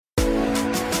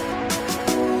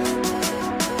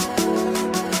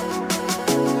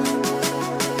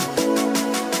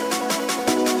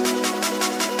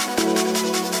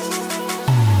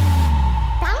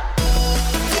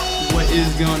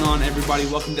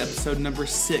everybody. Welcome to episode number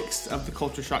 6 of the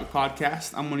Culture Shock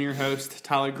Podcast. I'm one of your hosts,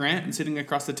 Tyler Grant, and sitting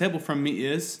across the table from me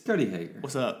is... Cody Hager.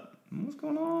 What's up? What's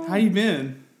going on? How you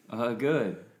been?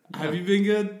 Good. Have you been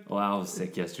good? Well, I was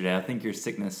sick yesterday. I think your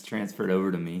sickness transferred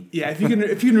over to me. Yeah, if you can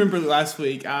remember last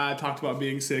week, I talked about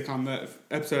being sick on the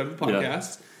episode of the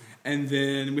podcast. Yeah. And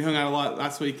then we hung out a lot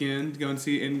last weekend to go and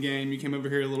see Endgame. You came over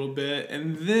here a little bit.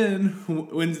 And then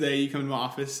Wednesday, you come to my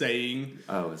office saying...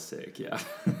 I was sick, yeah.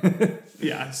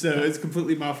 Yeah, so it's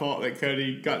completely my fault that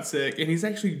Cody got sick. And he's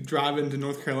actually driving to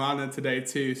North Carolina today,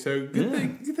 too. So good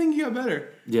thing you got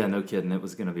better. Yeah, no kidding. It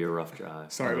was going to be a rough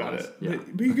drive. Sorry about it. Yeah.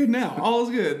 But you're good now. All is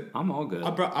good. I'm all good.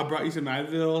 I brought you some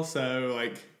Advil, so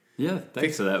like... Yeah,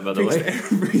 thanks for that, by the way.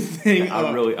 Everything.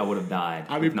 I would have died.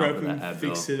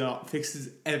 Ibuprofen fixes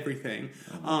everything.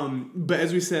 But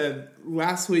as we said,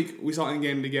 last week we saw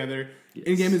Endgame together. Yes.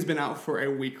 Endgame has been out for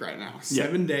a week right now.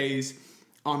 7 days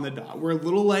on the dot. We're a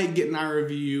little late getting our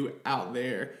review out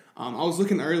there. I was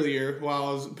looking earlier while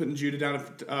I was putting Judah down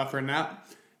for a nap.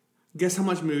 Guess how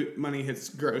much money has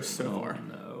grossed so far?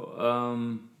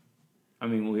 No. I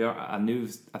mean, I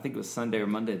think it was Sunday or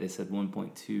Monday they said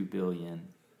 1.2 billion.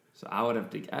 So I would have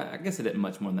to, I guess it didn't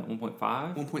much more than that,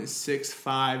 1.5?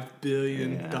 $1.65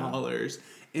 billion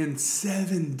in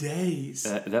 7 days.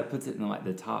 That puts it in like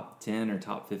the top 10 or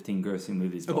top 15 grossing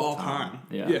movies of all time.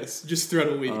 Yeah. Yes, just throughout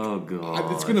a week. Oh,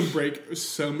 God. It's going to break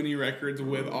so many records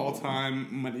with all-time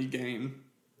money gain.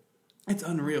 It's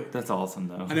unreal. That's awesome,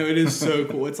 though. I know, it is so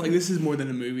cool. It's like, this is more than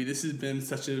a movie. This has been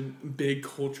such a big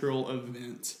cultural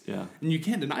event. Yeah. And you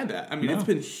can't deny that. I mean, It's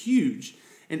been huge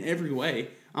in every way.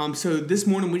 So this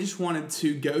morning we just wanted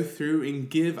to go through and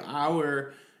give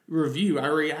our review,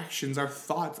 our reactions, our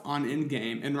thoughts on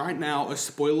Endgame. And right now, a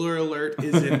spoiler alert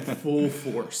is in full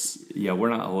force. Yeah, we're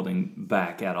not holding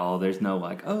back at all. There's no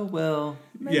like, oh, well,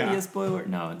 maybe a spoiler.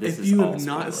 No, this if is you all have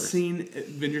not spoilers. seen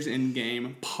Avengers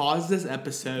Endgame, pause this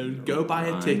episode, go buy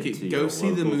a ticket, go see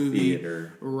the local movie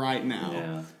theater right now.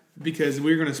 Yeah. Because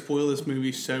we're going to spoil this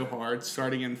movie so hard,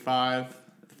 starting in 5,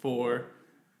 4,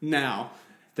 now.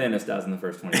 Thanos dies in the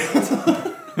first 20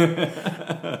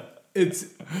 minutes.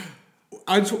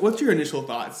 What's your initial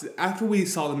thoughts after we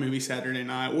saw the movie Saturday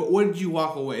night? What did you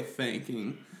walk away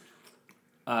thinking?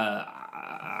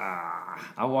 I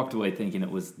walked away thinking it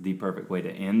was the perfect way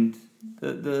to end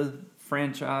the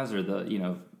franchise, or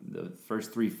the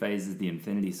first 3 phases, the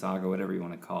Infinity Saga, whatever you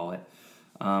want to call it.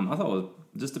 I thought it was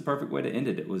just the perfect way to end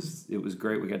it. It was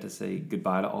great. We got to say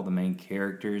goodbye to all the main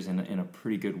characters in a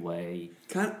pretty good way.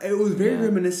 It was very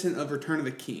reminiscent of Return of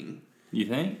the King. You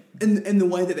think? In the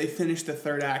way that they finished the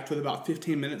third act with about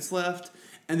 15 minutes left,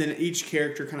 and then each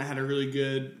character kind of had a really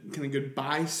good kind of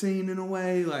goodbye scene in a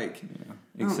way, like.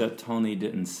 Yeah. Except Tony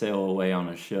didn't sail away on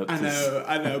a ship. I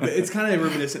know, but it's kind of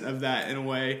reminiscent of that in a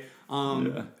way.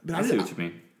 But I see what you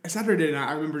mean. Saturday night,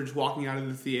 I remember just walking out of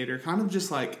the theater, kind of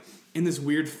just like in this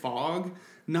weird fog,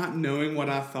 not knowing what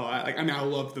I thought. Like, I mean, I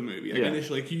loved the movie. Like,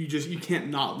 initially, you can't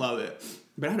not love it.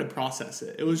 But I had to process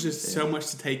it. It was just so much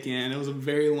to take in. It was a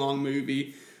very long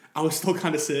movie. I was still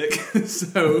kind of sick,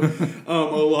 so a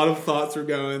lot of thoughts were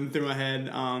going through my head.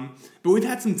 But we've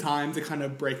had some time to kind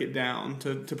of break it down,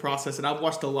 to process it. I've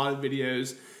watched a lot of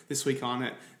videos this week on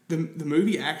it. The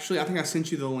movie, actually, I think I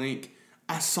sent you the link.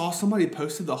 I saw somebody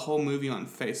posted the whole movie on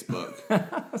Facebook.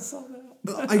 I saw that.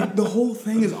 Like, the whole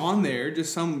thing is on there,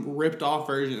 just some ripped off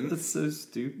version. That's so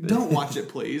stupid. Don't watch it,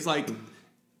 please. Like,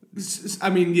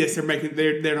 I mean, yes,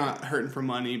 they're not hurting for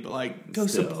money, but like, go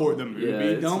support the movie.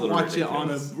 Yeah, don't watch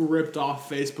ridiculous. it on a ripped off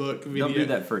Facebook video. Don't do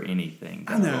that for anything.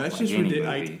 I know, that's just ridiculous.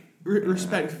 Like, movie.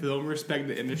 respect film, respect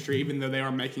the industry, even though they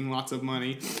are making lots of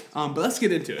money. But let's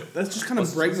get into it. Let's just kind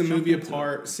of break the movie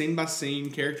apart, scene by scene,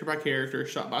 character by character,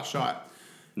 shot by shot.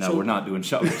 No, we're not doing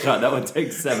shot by shot. That would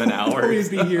take 7 hours.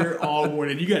 We'd be here all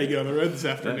morning. You got to get on the road this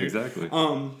afternoon. Yeah, exactly.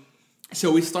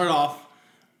 So we start off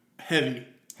heavy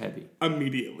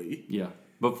immediately. Yeah,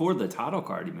 before the title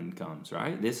card even comes,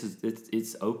 right? This is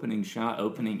it's opening shot,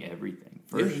 opening everything.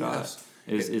 First shot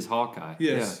is Hawkeye.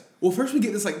 Yes. Yeah. Well, first we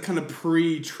get this like kind of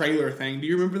pre-trailer thing. Do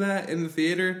you remember that in the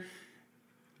theater?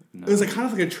 No. It was like kind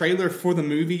of like a trailer for the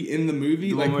movie in the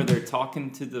movie, The like one where they're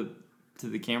talking to the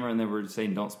camera and they were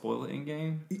saying, "Don't spoil it in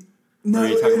game." No,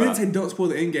 it didn't say don't spoil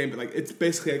the end game, but like it's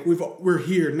basically like we're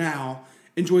here now.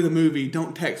 Enjoy the movie.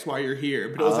 Don't text while you're here.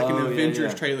 But it was like an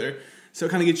Avengers trailer, so it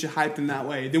kind of gets you hyped in that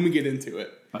way. Then we get into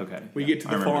it. Okay. We get to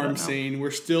the farm scene.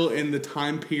 We're still in the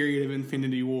time period of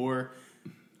Infinity War.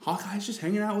 Hawkeye's just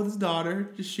hanging out with his daughter,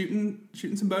 just shooting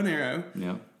some bow and arrow.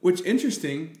 Yeah. Which,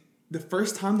 interesting, the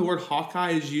first time the word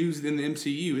Hawkeye is used in the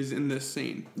MCU is in this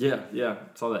scene. Yeah, I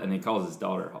saw that, and he calls his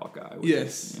daughter Hawkeye. Which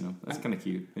yes, is, that's kind of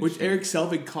cute. Which Eric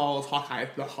Selvig calls Hawkeye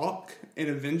the Hawk in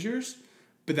Avengers,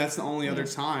 but that's the only other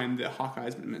time that Hawkeye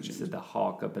has been mentioned. He said the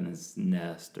hawk up in his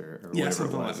nest or whatever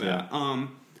something it was. Like that. Yeah.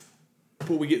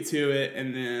 But we get to it,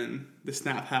 and then the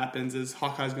snap happens as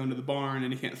Hawkeye's going to the barn,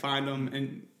 and he can't find him,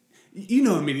 and you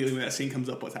know immediately when that scene comes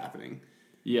up what's happening.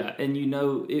 Yeah, and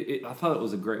I thought it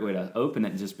was a great way to open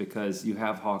it just because you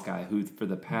have Hawkeye who for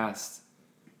the past,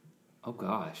 oh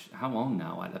gosh, how long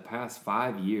now? Like the past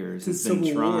 5 years has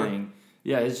been trying. War.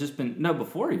 Yeah, it's just been,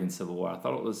 before even Civil War. I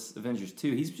thought it was Avengers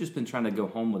 2. He's just been trying to go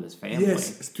home with his family.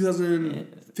 Yes, it's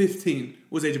 2015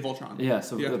 was Age of Ultron. Yeah,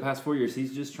 so for the past 4 years,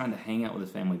 he's just trying to hang out with his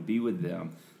family, be with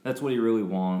them. That's what he really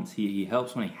wants. He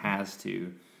helps when he has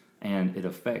to, and it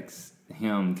affects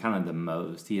him kind of the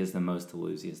most. He has the most to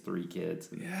lose. He has 3 kids.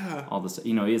 Yeah. All this,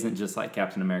 he isn't just like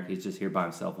Captain America. He's just here by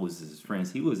himself, loses his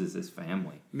friends. He loses his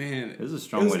family. Man. It was a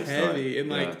strong way to start. Heavy,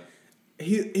 and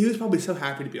he was probably so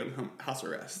happy to be on house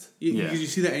arrest. You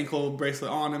see that ankle bracelet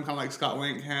on him, kind of like Scott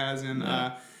Lang has in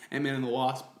Ant-Man and the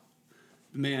Wasp.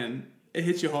 Man, it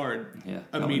hits you hard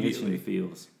immediately. It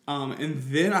feels. And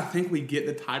then I think we get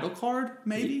the title card,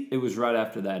 maybe? It was right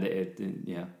after that.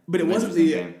 But it wasn't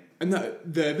the... And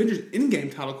the Avengers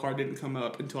Endgame title card didn't come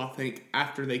up until I think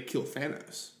after they killed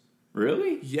Thanos.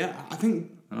 Really? Yeah, I don't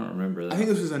remember that. I think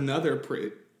this was another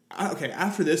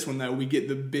after this one though, we get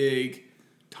the big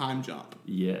time jump.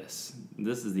 Yes,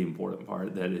 this is the important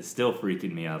part that is still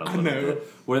freaking me out a little bit.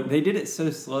 Where they did it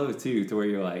so slow too, to where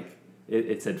you're like,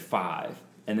 it said 5,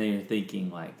 and then you're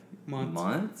thinking like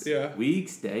months,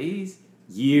 weeks, days,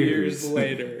 years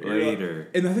later.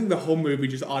 And I think the whole movie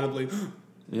just audibly.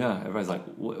 Yeah, everybody's like,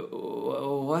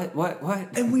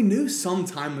 what? And we knew some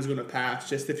time was going to pass,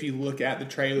 just if you look at the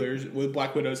trailers with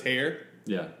Black Widow's hair.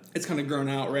 Yeah. It's kind of grown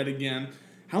out red again.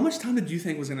 How much time did you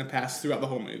think was going to pass throughout the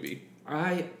whole movie?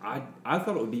 I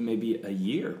thought it would be maybe a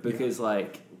year, because,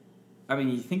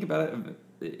 you think about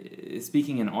it,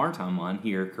 speaking in our timeline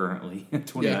here currently, in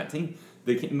 2019,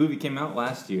 the movie came out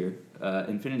last year,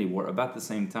 Infinity War, about the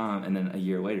same time, and then a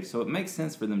year later. So it makes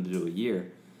sense for them to do a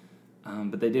year.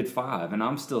 But they did 5, and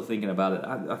I'm still thinking about it.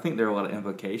 I think there are a lot of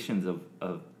implications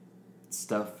of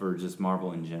stuff for just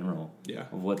Marvel in general,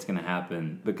 of what's going to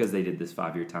happen because they did this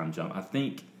 5-year time jump. I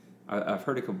think I've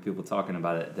heard a couple people talking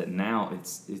about it that now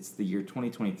it's the year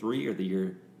 2023 or the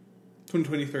year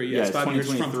 2023. Yes, 5 years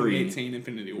from 2018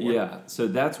 Infinity War. Yeah, so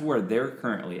that's where they're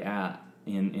currently at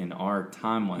in our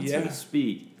timeline, so to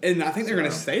speak. And I think they're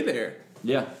going to stay there.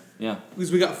 Yeah.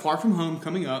 Because we got Far From Home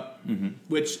coming up,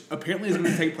 which apparently is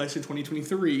going to take place in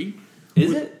 2023.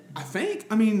 Is it? I think.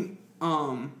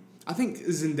 I think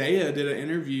Zendaya did an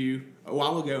interview a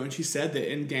while ago, and she said that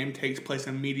Endgame takes place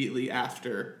immediately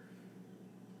after,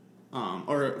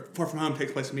 or Far From Home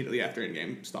takes place immediately after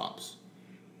Endgame stops.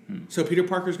 So Peter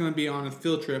Parker's going to be on a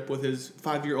field trip with his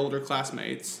 5-year older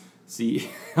classmates.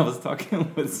 See, I was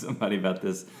talking with somebody about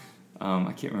this.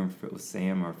 I can't remember if it was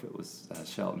Sam or if it was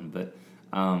Shelton, but...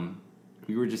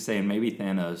 we were just saying maybe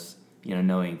Thanos,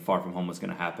 knowing Far From Home was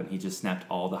going to happen, he just snapped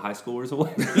all the high schoolers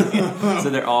away. So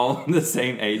they're all the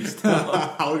same age still.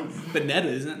 But Ned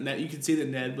isn't. You could see that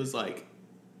Ned was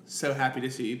so happy to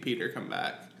see Peter come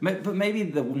back. But maybe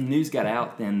the news got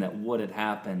out then that what had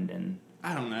happened, and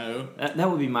I don't know. That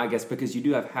would be my guess, because you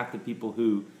do have half the people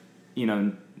who,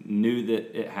 knew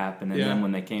that it happened, and then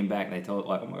when they came back, they told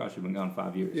oh my gosh, you've been gone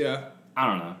 5 years. Yeah. I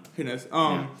don't know. Who knows?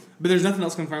 But there's nothing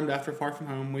else confirmed after Far From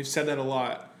Home. We've said that a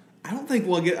lot. I don't think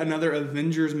we'll get another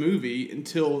Avengers movie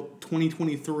until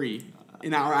 2023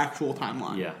 in our actual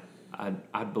timeline. Yeah,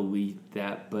 I believe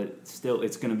that, but still,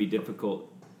 it's going to be difficult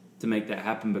to make that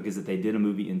happen, because if they did a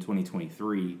movie in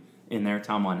 2023 in their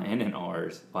timeline and in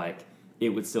ours, it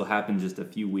would still happen just a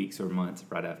few weeks or months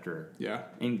right after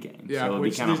Endgame. Yeah, so it'd be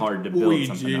kind of hard to build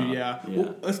something up. Yeah.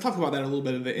 Well, let's talk about that a little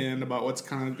bit at the end, about what's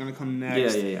kind of going to come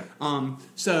next. Yeah.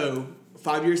 So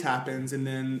 5 years happens, and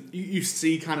then you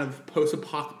see kind of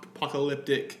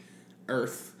post-apocalyptic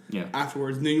Earth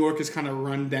afterwards. New York is kind of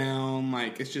run down.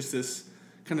 It's just this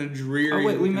kind of dreary. Oh,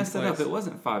 wait, we messed that up. It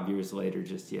wasn't 5 years later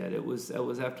just yet. It was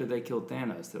after they killed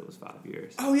Thanos that it was 5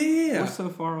 years. Oh, yeah. We're so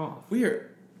far off. We are...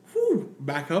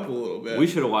 back up a little bit. We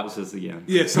should have watched this again.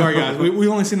 Yeah, sorry guys. We've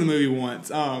only seen the movie once.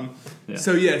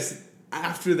 So yes,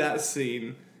 after that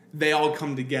scene, they all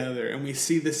come together, and we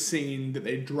see the scene that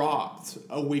they dropped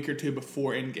a week or two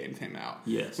before Endgame came out.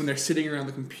 Yes. When they're sitting around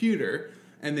the computer,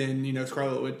 and then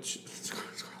Scarlett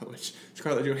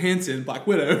Johansson, Black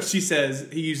Widow, she says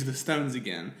he used the stones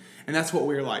again, and that's what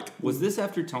we were like. Was this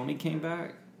after Tony came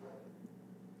back?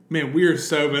 Man, we are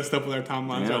so messed up with our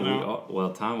timelines right now.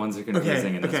 Timelines are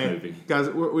confusing in this movie. Guys,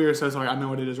 we are so sorry. I know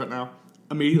what it is right now.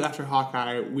 Immediately after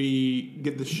Hawkeye, we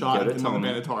get the shot of the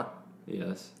Minotaur.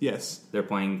 Yes. They're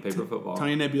playing paper football.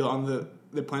 Tony and Nebula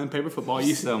they're playing paper football.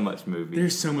 So much movie.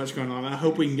 There's so much going on. I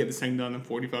hope we can get this thing done in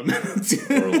 45 minutes.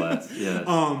 Or less, yes.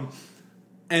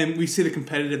 And we see the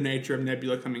competitive nature of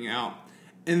Nebula coming out.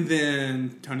 And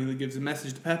then Tony Lee gives a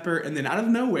message to Pepper, and then out of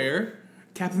nowhere,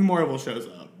 Captain Marvel shows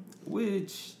up.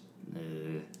 Which,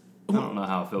 I don't know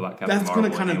how I feel about Captain Marvel. That's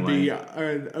going to kind of be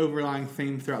an overlying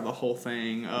theme throughout the whole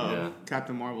thing of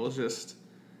Captain Marvel is just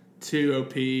too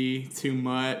OP, too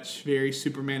much, very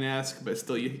Superman-esque, but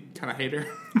still you kind of hate her.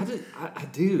 I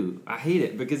do. I hate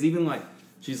it because even like,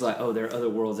 she's like, oh, there are other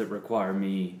worlds that require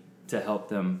me to help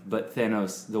them, but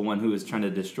Thanos, the one who is trying to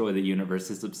destroy the universe,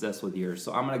 is obsessed with yours.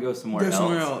 So I'm gonna go somewhere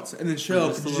else, and then show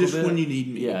up just when you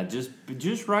need me. Yeah,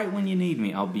 just right when you need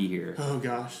me, I'll be here. Oh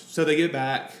gosh! So they get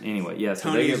back. Anyway, yeah. So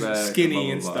Tony's they get back,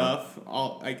 skinny and stuff.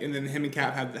 And then him and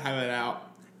Cap have it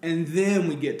out, and then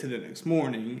we get to the next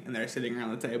morning, and they're sitting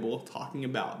around the table talking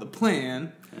about the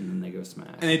plan. And then they go smash.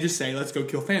 And they just say, "Let's go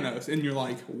kill Thanos," and you're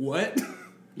like, "What?"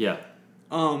 Yeah.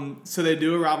 So they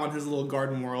do arrive on his little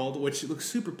garden world, which looks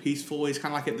super peaceful. He's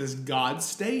kind of like at this god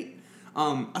state.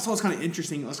 I thought it was kind of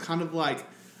interesting. It was kind of like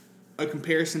a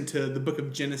comparison to the book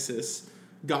of Genesis.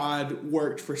 God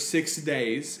worked for 6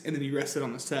 days, and then he rested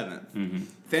on the 7th. Mm-hmm.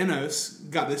 Thanos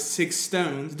got the 6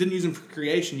 stones, didn't use them for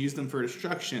creation, used them for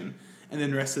destruction, and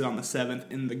then rested on the 7th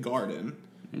in the garden.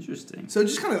 Interesting. So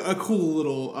just kind of a cool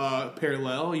little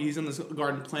parallel. He's on this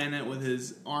garden planet with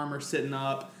his armor sitting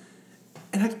up.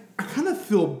 And I kind of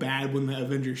feel bad when the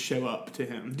Avengers show up to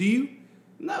him. Do you?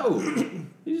 No.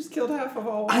 He just killed half of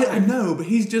all. I know, but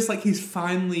he's just like, he's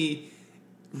finally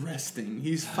resting.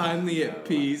 He's finally at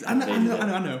peace. I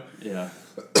know. Yeah.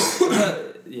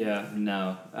 Yeah,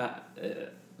 no.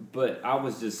 But I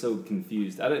was just so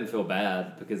confused. I didn't feel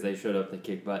bad because they showed up to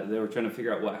kick butt. They were trying to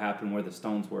figure out what happened, where the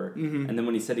stones were. Mm-hmm. And then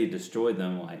when he said he destroyed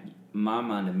them, like, my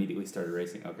mind immediately started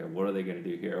racing. Okay, what are they going to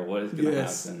do here? What is going to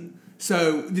happen?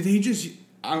 So, did he just...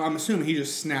 I'm assuming he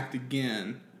just snapped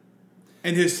again.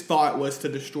 And his thought was to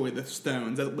destroy the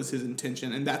stones. That was his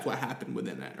intention. And that's what happened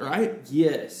within it, right?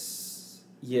 Yes.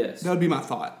 That would be my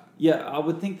thought. Yeah, I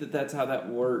would think that that's how that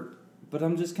worked. But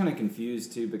I'm just kind of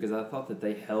confused, too, because I thought that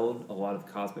they held a lot of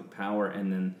cosmic power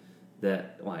and then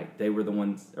that, like, they were the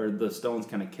ones, or the stones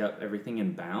kind of kept everything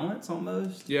in balance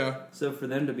almost. Yeah. So for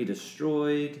them to be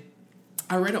destroyed...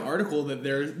 I read an article that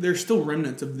there's still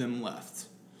remnants of them left.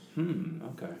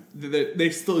 Okay. They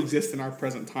still exist in our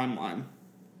present timeline,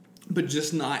 but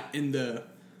just not in the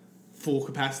full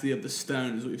capacity of the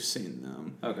stone as we've seen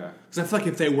them. Okay. Because I feel like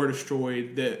if they were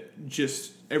destroyed, that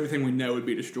just everything we know would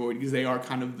be destroyed because they are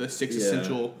kind of the 6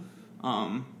 essential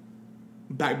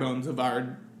backbones of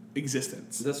our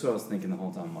existence. That's what I was thinking the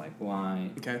whole time. Like, why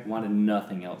did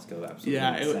nothing else go absolutely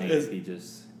insane?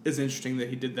 It's interesting that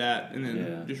he did that and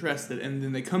then just rested. And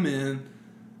then they come in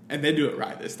and they do it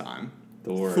right this time.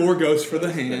 Thor goes for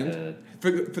the hand. For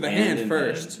the hand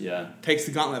first. Yeah. Takes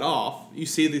the gauntlet off. You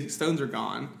see the stones are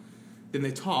gone. Then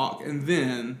they talk, and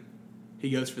then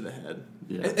he goes for the head.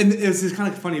 Yeah. And it was this kind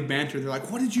of funny banter. They're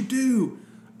like, "What did you do?"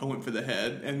 I went for the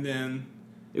head, and then...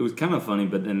 It was kind of funny,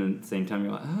 but then at the same time,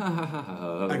 you're like,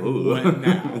 like, what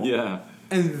now? Yeah.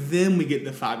 And then we get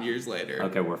to 5 years later.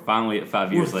 Okay, we're finally at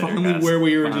 5 years later, finally guys. Where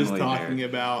we were just talking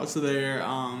about. So there,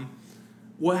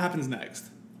 what happens next?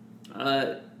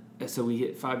 So we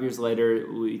get 5 years later,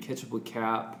 we catch up with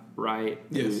Cap, right?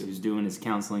 Yes. Who's doing his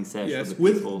counseling session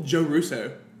with people. Joe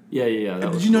Russo. Yeah.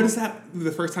 Did you notice that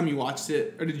the first time you watched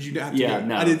it? Or did you have to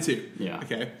no. I did too. Yeah.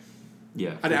 Okay.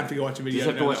 Yeah. I didn't have to go watch a video. Just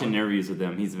have to watch interviews with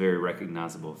him. He's a very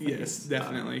recognizable face. Yes,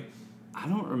 definitely. I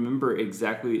don't remember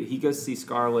exactly. He goes to see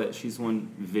Scarlet. She's one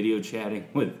video chatting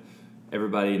with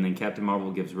everybody, and then Captain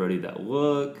Marvel gives Rhodey that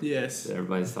look. Yes. That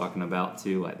everybody's talking about,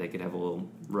 too. Like, they could have a little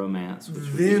romance.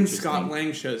 Then Scott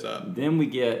Lang shows up. Then we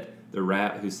get the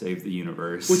rat who saved the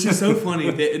universe. Which is so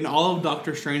funny that in all of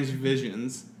Doctor Strange's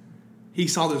visions, he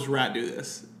saw this rat do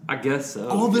this. I guess so.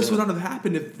 All this would not have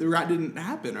happened if the rat didn't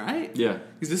happen, right? Yeah.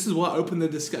 Because this is what opened the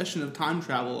discussion of time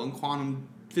travel and quantum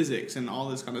physics and all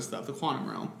this kind of stuff, the quantum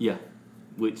realm. Yeah.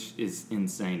 Which is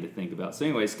insane to think about. So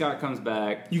anyway, Scott comes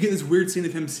back. You get this weird scene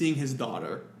of him seeing his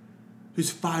daughter, who's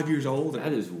 5 years old.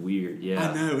 That is weird, yeah.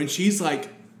 I know. And she's like,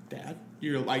 Dad,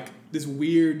 you're like this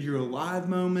weird, you're alive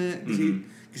moment.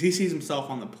 Because he sees himself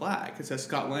on the plaque. It says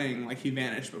Scott Lang, like he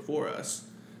vanished before us.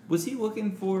 Was he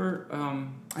looking for... I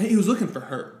think he was looking for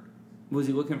her. Was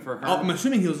he looking for her? I'm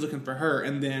assuming he was looking for her,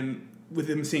 and then with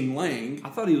him seeing Lang... I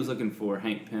thought he was looking for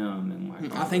Hank Pym. And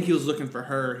like. I think he was looking for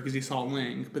her because he saw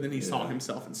Lang, but then he saw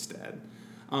himself instead.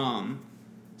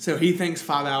 So he thinks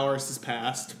 5 hours has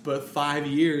passed, but 5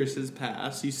 years has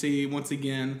passed. You see, once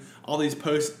again, all these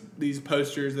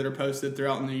posters that are posted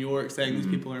throughout New York saying these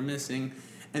people are missing,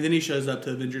 and then he shows up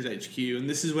to Avengers HQ, and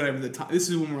this is this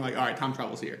is when we're like, all right, time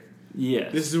travel's here.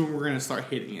 Yes. This is when we're gonna start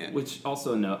hitting it. Which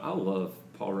also, no, I love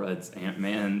Paul Rudd's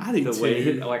Ant-Man. I do the too.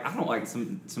 Way, like, I don't like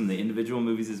some of the individual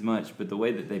movies as much, but the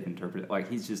way that they've interpreted it, like,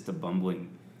 he's just a bumbling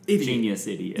genius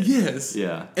idiot. Yes.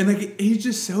 Yeah. And like he's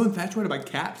just so infatuated by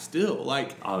Cap still.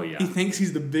 Like, oh yeah, he thinks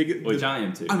he's the biggest. Which I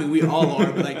am too. I mean, we all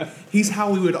are, but like he's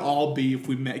how we would all be if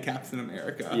we met Captain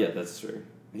America. Yeah, that's true.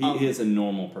 He is a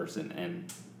normal person,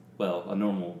 and a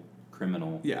normal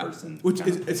criminal person. Which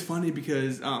is it's funny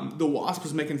because the Wasp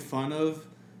was making fun of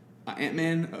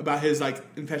Ant-Man about his like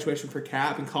infatuation for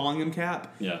Cap and calling him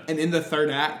Cap. Yeah. And in the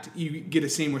third act, you get a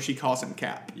scene where she calls him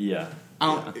Cap. Yeah.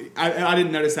 I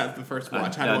didn't notice that the first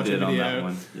watch. I had to watch a video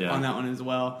on that one as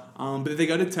well. But they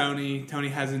go to Tony. Tony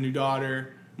has a new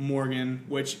daughter, Morgan,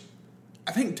 which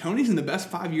I think Tony's in the best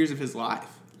 5 years of his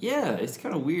life. Yeah, it's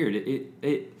kind of weird.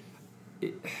 It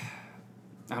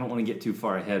I don't want to get too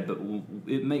far ahead, but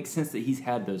it makes sense that he's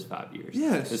had those 5 years.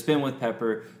 Yes. To spend with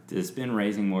Pepper, to spend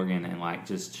raising Morgan, and like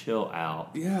just chill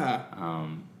out. Yeah.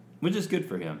 Which is good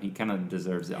for him. He kind of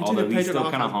deserves it. Although he's still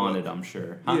kind of haunted, I'm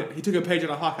sure. Huh? Yeah, he took a page out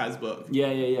of Hawkeye's book.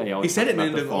 Yeah. He said it in the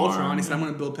end of Ultron. He said, "I'm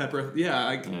going to build Pepper." Yeah.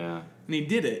 And he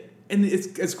did it. And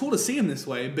it's cool to see him this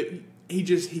way, but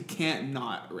he can't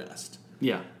not rest.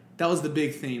 Yeah. That was the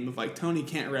big theme of like Tony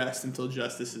can't rest until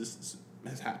justice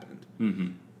has happened.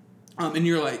 Mm-hmm. And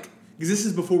you're like, because this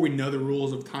is before we know the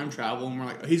rules of time travel, and we're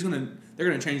like, they're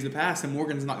gonna change the past, and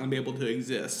Morgan's not gonna be able to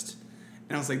exist.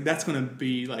 And I was like, that's gonna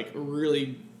be like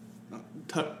really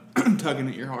tugging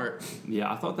at your heart.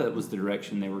 Yeah, I thought that was the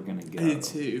direction they were gonna go. I did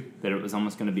too. That it was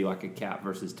almost gonna be like a Cap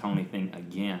versus Tony thing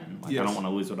again. Like, yes. I don't want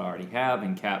to lose what I already have,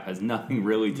 and Cap has nothing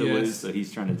really to lose, so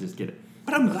he's trying to just get it.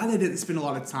 But I'm glad they didn't spend a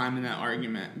lot of time in that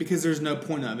argument, because there's no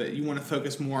point of it. You want to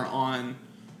focus more on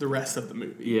the rest of the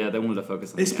movie. Yeah, they wanted to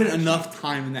focus on They spent enough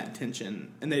time in that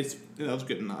tension, and that was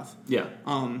good enough. Yeah.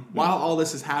 While all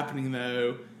this is happening,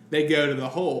 though, they go to the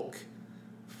Hulk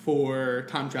for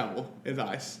time travel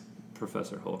advice.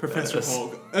 Professor Hulk. Do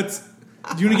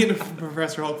you want to get to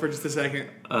Professor Hulk for just a second?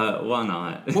 Why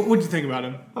not? What did you think about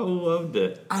him? I loved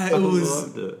it. It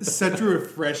was such a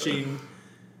refreshing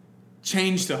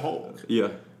change to Hulk. Yeah.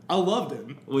 I loved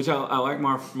him. Which I like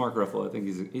Mark Ruffalo. I think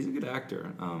he's a good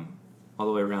actor. All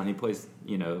the way around, he plays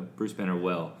Bruce Banner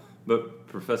well. But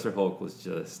Professor Hulk was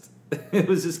just it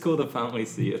was just cool to finally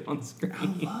see it on screen.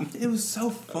 I loved it. It was so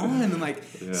fun,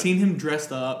 and seeing him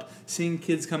dressed up, seeing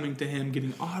kids coming to him,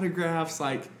 getting autographs,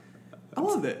 I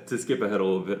loved it. To skip ahead a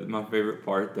little bit, my favorite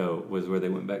part though was where they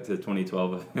went back to the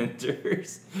 2012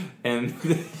 Avengers, and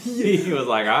he was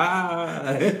like,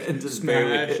 and just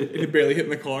it barely hit in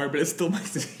the car, but it still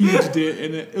makes a huge dent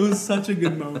in it. It was such a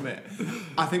good moment.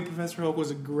 I think Professor Hulk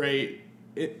was a great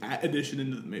addition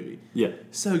into the movie. Yeah,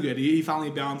 so good. He finally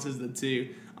balances the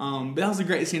two. But that was a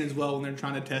great scene as well when they're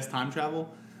trying to test time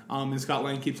travel. And Scott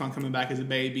Lang keeps on coming back as a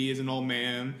baby, as an old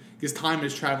man, because time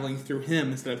is traveling through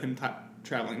him instead of him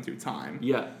traveling through time.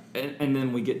 Yeah, and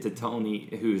then we get to Tony,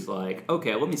 who's like,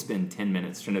 okay, let me spend 10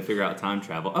 minutes trying to figure out time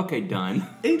travel. Okay, done.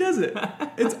 And he does it.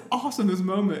 It's awesome, this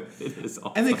moment. It is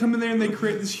awesome. And they come in there and they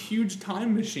create this huge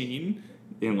time machine.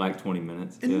 In like 20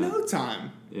 minutes. In no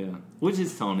time. Yeah. Which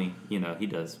is Tony. He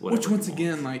does whatever. Which, once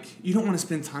again, you don't want to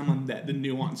spend time on the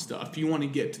nuanced stuff. You want to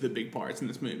get to the big parts in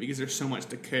this movie because there's so much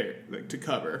to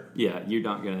cover. Yeah, you're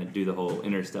not going to do the whole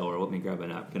Interstellar, let me grab a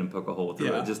napkin and poke a hole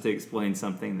through it just to explain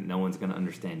something that no one's going to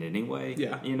understand anyway.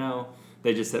 Yeah.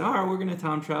 They just said, all right, we're going to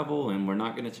time travel and we're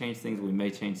not going to change things. We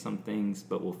may change some things,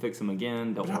 but we'll fix them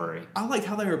again. Don't worry. I like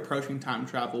how they're approaching time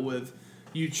travel with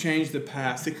you change the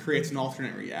past, it creates an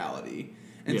alternate reality.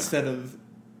 Instead of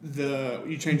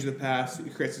you change the past,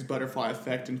 it creates this butterfly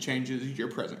effect and changes your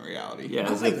present reality.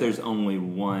 Yeah, as if there's only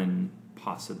one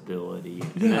possibility,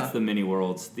 and that's the many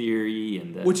worlds theory,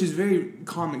 which is very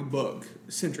comic book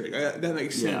centric. That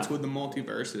makes sense with the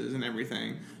multiverses and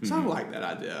everything. So I like that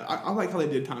idea. I like how they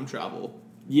did time travel.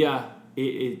 Yeah,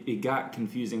 it got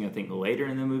confusing. I think later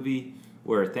in the movie,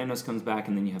 where Thanos comes back,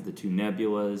 and then you have the two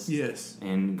nebulas. Yes.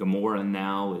 And Gamora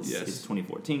now is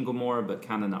 2014 Gamora, but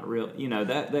kind of not real.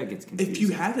 That gets confusing. If you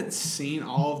haven't seen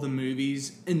all of the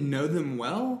movies and know them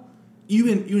well, you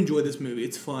enjoy this movie.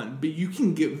 It's fun, but you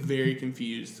can get very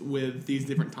confused with these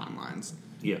different timelines.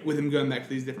 Yeah. With him going back to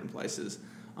these different places.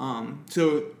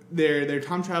 So they're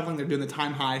time traveling. They're doing the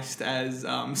time heist, as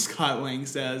Scott Lang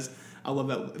says. I love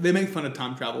that. They make fun of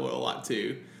time travel a lot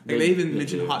too. They even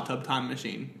mention Hot Tub Time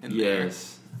Machine in there.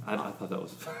 Yes. I thought that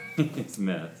was it's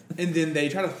mess. And then they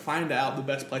try to find out the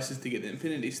best places to get the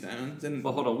Infinity Stones. And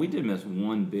well, hold on, we did miss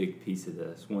one big piece of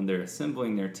this. When they're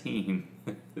assembling their team,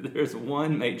 there's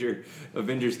one major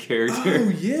Avengers character. Oh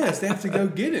yes, they have to go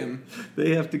get him.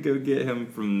 They have to go get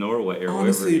him from Norway or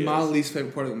honestly, wherever. my least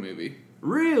favorite part of the movie.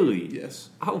 Really? Yes,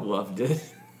 I loved it.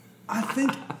 I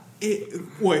think it.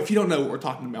 Well, if you don't know what we're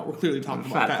talking about, we're clearly talking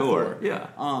about Fat Thor. Yeah.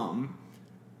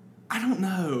 I don't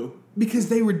know. Because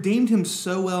they redeemed him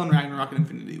so well in Ragnarok and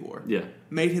Infinity War. Yeah.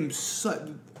 Made him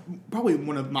probably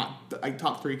one of my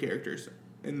top 3 characters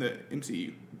in the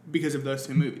MCU because of those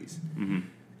 2 movies. Mm-hmm.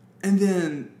 And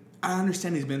then I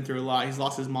understand he's been through a lot. He's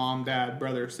lost his mom, dad,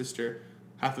 brother, sister,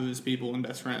 half of his people and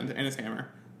best friend, and his hammer.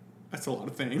 That's a lot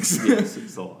of things. Yes,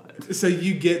 it's a lot. So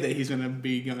you get that he's going to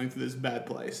be going through this bad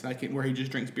place where he just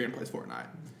drinks beer and plays Fortnite.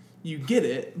 You get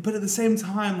it, but at the same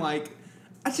time, I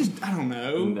don't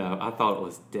know. No, I thought it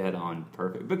was dead on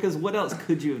perfect. Because what else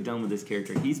could you have done with this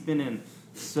character? He's been in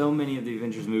so many of the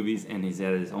Avengers movies, and he's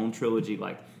had his own trilogy.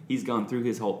 He's gone through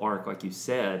his whole arc, like you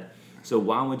said. So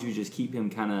why would you just keep him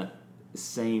kind of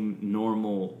same,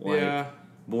 normal,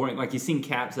 boring? Like, you've seen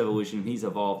Cap's evolution. He's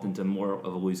evolved into more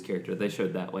of a loose character. They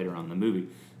showed that later on in the movie.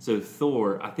 So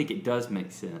Thor, I think it does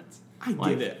make sense. I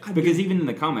get it. Because even in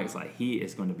the comics, he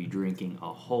is going to be drinking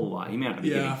a whole lot. He may not be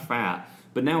getting fat,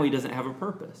 but now he doesn't have a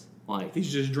purpose.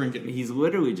 He's just drinking. He's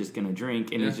literally just going to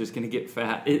drink, and he's just going to get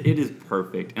fat. It is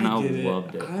perfect, and I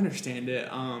loved it. I understand it.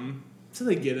 So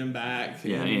they get him back.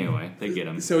 Yeah. Anyway, they get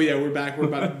him. So yeah, we're back. We're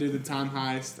about to do the time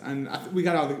heist, and we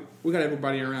got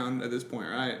everybody around at this point,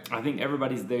 right? I think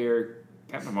everybody's there.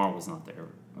 Captain Marvel's not there,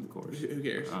 of course. Who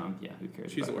cares? Yeah, who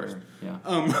cares? She's the worst. Her?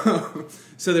 Yeah.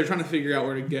 So they're trying to figure out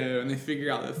where to go, and they figure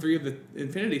out that 3 of the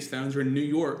Infinity Stones are in New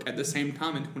York at the same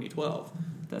time in 2012.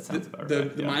 That sounds about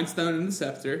right. The Mind Stone and the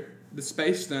Scepter, the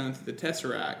Space Stone through the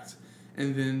Tesseract,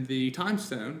 and then the Time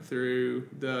Stone through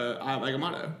the Eye of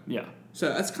Agamotto. Yeah. So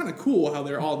that's kind of cool how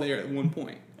they're all there at one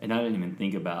point. And I didn't even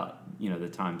think about, the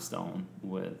Time Stone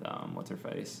with, what's her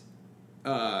face?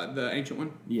 The Ancient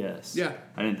One? Yes. Yeah.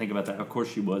 I didn't think about that. Of course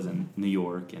she was in New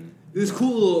York. And this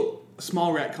cool little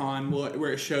small retcon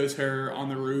where it shows her on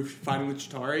the roof fighting with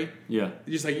Chitauri. Yeah.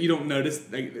 Just you don't notice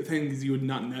things you would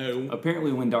not know.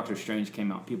 Apparently when Doctor Strange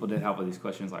came out, people did have all these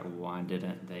questions why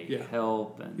didn't they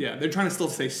help? And they're trying to still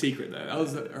stay secret though. That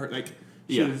was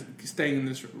she was staying in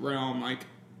this realm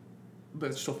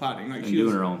but still fighting. And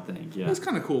doing her own thing, yeah. It was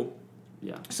kind of cool.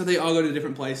 Yeah. So they all go to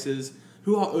different places.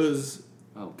 Who all was...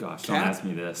 Oh gosh, Cap, don't ask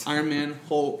me this. Iron Man,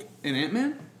 Hulk, and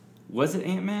Ant-Man? Was it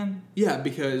Ant-Man? Yeah,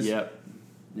 because... Yep.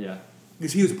 Yeah.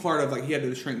 Because he was part of, he had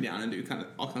to shrink down and do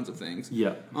all kinds of things.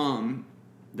 Yeah.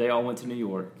 They all went to New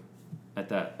York at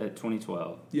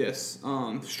 2012. Yes.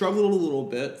 Struggled a little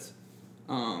bit.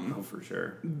 Oh, for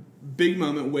sure. Big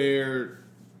moment where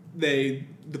the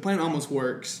plan almost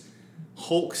works.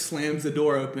 Hulk slams the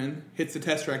door open, hits the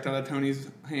Tesseract out of Tony's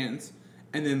hands,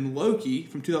 and then Loki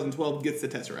from 2012 gets the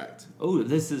Tesseract. Oh,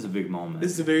 this is a big moment.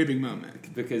 This is a very big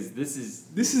moment. Because this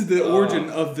is the origin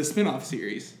of the spin-off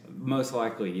series. Most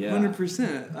likely, yeah.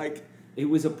 100%. It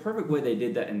was a perfect way they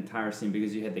did that entire scene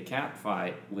because you had the Cap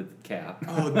fight with Cap.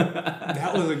 Oh,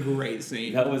 that was a great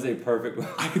scene. That was a perfect...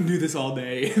 I can do this all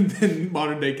day. And then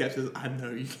modern day Cap says, I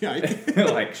know you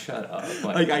can't. Shut up.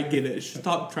 I get it.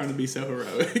 Stop trying to be so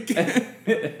heroic.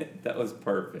 That was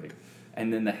perfect.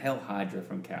 And then the Hell Hydra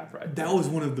from Cap right there. That was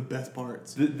one of the best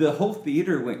parts. The whole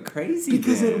theater went crazy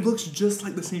because it looks just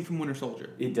like the scene from Winter Soldier.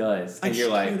 It does. And you're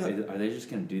are they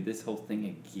just going to do this whole thing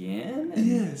again? And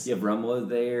yes. You have Rumlow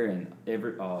there and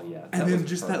oh yeah. And then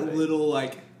just perfect. That little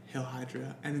Hell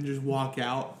Hydra and then just walk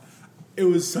out. It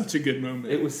was such a good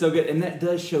moment. It was so good. And that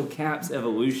does show Cap's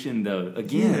evolution though.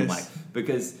 Again,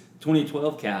 because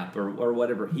 2012 Cap or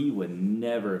whatever, he would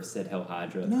never have said Hell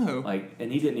Hydra. No.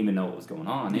 And he didn't even know what was going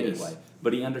on anyway.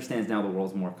 But he understands now the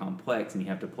world's more complex and you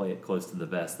have to play it close to the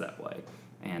vest that way.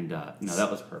 And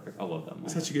that was perfect. I love that moment.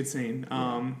 Such a good scene.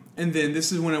 And then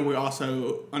this is when we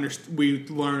also we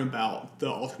learn about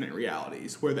the alternate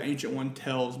realities, where the Ancient One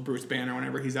tells Bruce Banner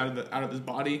whenever he's out of his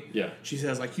body. Yeah. She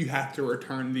says you have to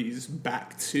return these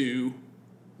back to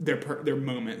their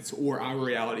moments, or our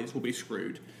realities will be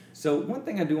screwed. So one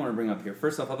thing I do want to bring up here.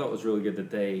 First off, I thought it was really good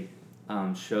that they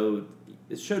showed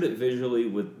it visually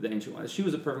with the Ancient One. She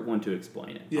was a perfect one to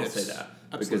explain it. Yes, I'll say that.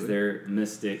 absolutely. Because they're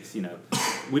mystics,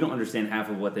 we don't understand half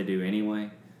of what they do anyway.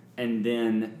 And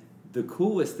then the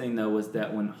coolest thing, though, was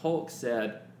that when Hulk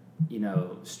said,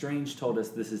 Strange told us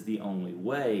this is the only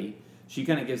way, she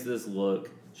kind of gives this look.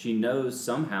 She knows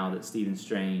somehow that Stephen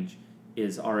Strange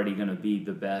is already going to be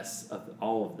the best of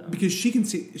all of them. Because she can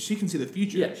see the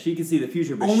future. Yeah, she can see the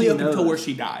future, but only she up knows. Until where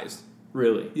she dies.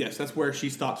 Really? Yes, that's where she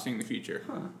stops seeing the future.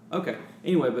 Huh. Okay.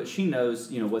 Anyway, but she knows,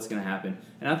 what's going to happen.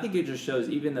 And I think it just shows,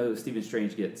 even though Stephen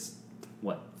Strange gets,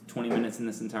 20 minutes in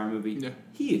this entire movie? Yeah.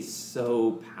 He is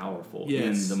so powerful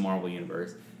in the Marvel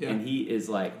Universe. Yeah. And he is,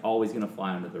 always going to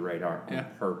fly under the radar on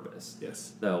purpose.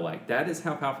 Yes. So, that is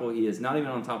how powerful he is. Not even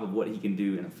on top of what he can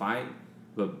do in a fight,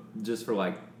 but just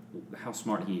for, how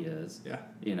smart he is.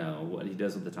 Yeah. What he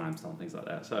does with the time stone, things like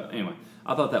that. So anyway,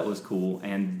 I thought that was cool.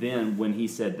 And then when he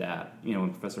said that, when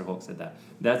Professor Hulk said that,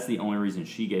 that's the only reason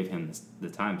she gave him the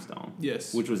time stone.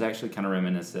 Yes. Which was actually kind of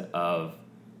reminiscent of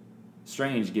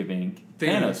Strange giving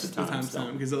Thanos the time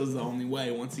stone. Because that was the only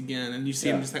way, once again. And you see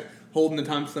him just holding the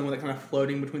time stone with it kind of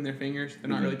floating between their fingers. They're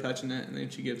not really touching it, and then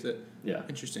she gives it. Yeah.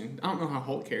 Interesting. I don't know how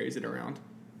Hulk carries it around.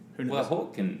 Who knows? Well,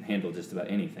 Hulk can handle just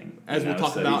about anything. As we'll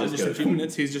talk about in just a few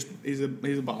minutes, he's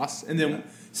a boss. And then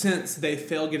since they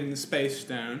fail getting the Space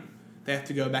Stone, they have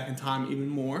to go back in time even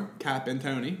more, Cap and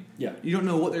Tony. Yeah. You don't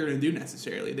know what they're going to do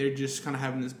necessarily. They're just kind of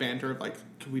having this banter of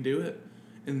can we do it?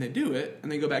 And they do it,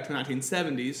 and they go back to the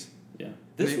 1970s. Yeah.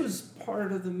 This was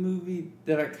part of the movie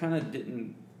that I kind of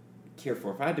didn't care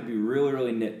for. If I had to be really,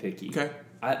 really nitpicky, Okay.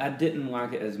 I didn't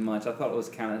like it as much. I thought it was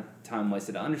kind of time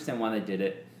wasted. I understand why they did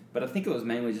it. But I think it was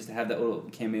mainly just to have that little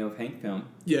cameo of Hank Pym.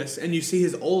 Yes, and you see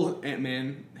his old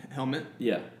Ant-Man helmet.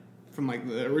 Yeah. From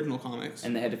the original comics.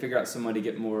 And they had to figure out some way to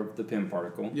get more of the Pym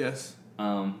particle. Yes.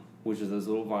 Which is those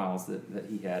little vials that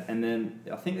he had. And then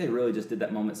I think they really just did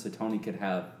that moment so Tony could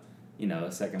have,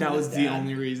 a second. That was the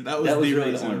only reason. That was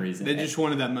really the only reason. They just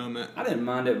wanted that moment. I didn't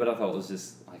mind it, but I thought it was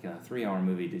just in a 3-hour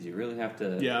movie. Did you really have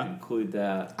to include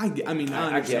that? I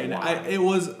understand. I get why. It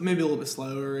was maybe a little bit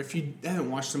slower. If you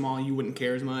haven't watched them all, you wouldn't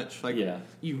care as much.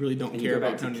 You really don't care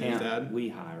about Tony and his dad.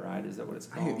 Lehigh, right? Is that what it's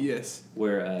called? Yes.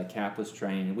 Where Cap was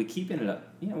trained. We keep ended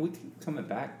up, we keep coming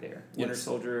back there. Winter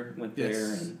Soldier went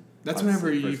there. And that's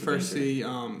whenever you first see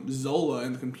Zola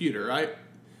in the computer, right?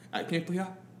 At Camp Lehigh?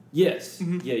 Yes.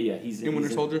 Mm-hmm. Yeah. He's in Winter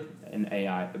Soldier. An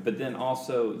AI. But then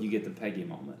also you get the Peggy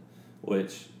moment,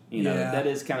 which, that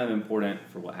is kind of important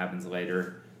for what happens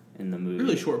later in the movie.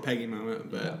 Really short Peggy moment,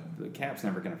 but Cap's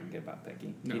never going to forget about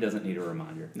Peggy. No. He doesn't need a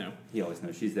reminder. No. He always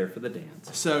knows she's there for the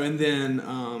dance. So, and then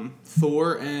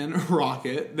Thor and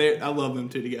Rocket, I love them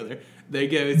two together. They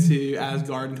go to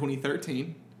Asgard in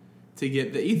 2013 to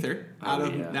get the ether out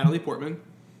of Natalie Portman.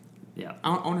 Yeah. I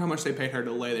wonder how much they paid her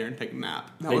to lay there and take a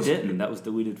nap. They didn't. That was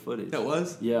deleted footage. That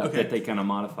was? Yeah, okay. that they kind of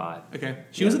modified. Okay.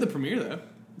 She was at the premiere, though.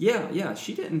 Yeah.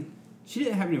 She didn't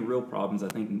have any real problems, I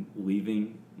think,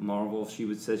 leaving Marvel.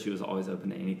 She said she was always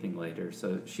open to anything later.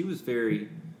 So she was very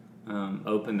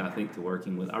open, I think, to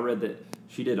working with. I read that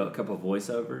she did a couple of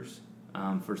voiceovers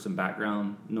for some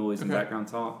background noise and background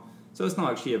talk. So it's not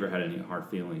like she ever had any hard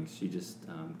feelings. She just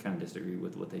kind of disagreed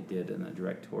with what they did in a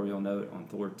directorial note on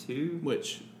Thor 2.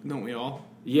 Which, don't we all?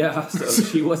 Yeah, so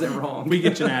she wasn't wrong. We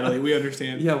get you, Natalie. We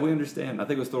understand. Yeah, we understand. I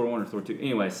think it was Thor 1 or Thor 2.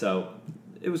 Anyway, so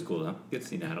it was cool, though. Good to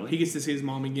see Natalie. He gets to see his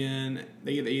mom again.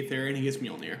 They get the ether, and he gets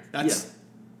Mjolnir.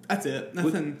 That's it.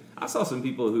 Nothing. I saw some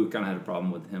people who kind of had a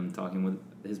problem with him talking with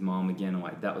his mom again,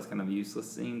 and that was kind of a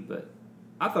useless scene, but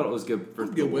I thought it was good for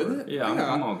Thor. Good with it? Yeah,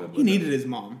 I'm all good with it. He needed his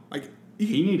mom.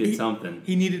 He needed something.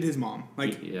 He needed his mom.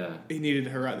 He needed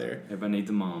her right there. Everybody needs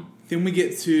a mom. Then we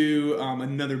get to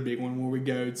another big one where we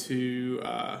go to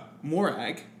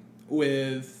Morag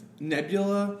with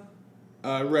Nebula,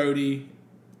 Rhodey,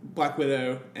 Black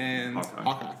Widow, and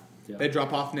Hawkeye. Yeah. They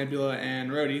drop off Nebula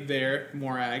and Rhodey there,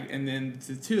 Morag, and then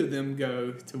the two of them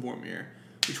go to Vormir,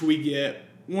 which we get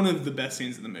one of the best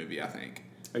scenes in the movie, I think.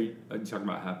 Are you talking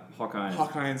about Hawkeye?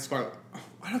 Hawkeye and Scarlet.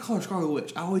 Why do I call her Scarlet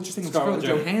Witch? I always just think of Scarlett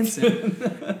Johansson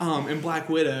and Black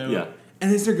Widow. Yeah.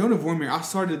 And as they're going to Vormir, I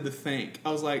started to think,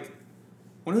 I was like,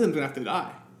 one of them's going to have to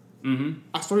die. Mm-hmm.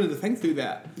 I started to think through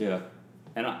that. Yeah.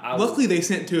 And luckily, they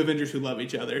sent two Avengers who love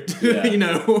each other. But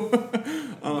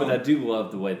I do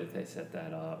love the way that they set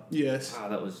that up. Yes. Wow,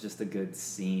 that was just a good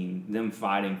scene. Them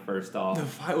fighting first off. The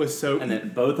fight was so... And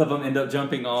then both of them end up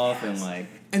jumping off and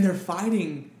And they're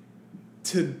fighting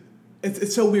to...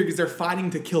 It's so weird because they're fighting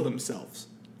to kill themselves.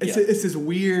 It's this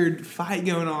weird fight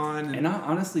going on. And I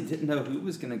honestly didn't know who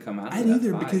was going to come out of that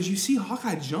either, fight. Because you see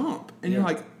Hawkeye jump, and you're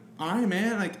like, all right,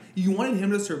 man. You wanted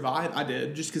him to survive. I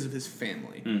did, just because of his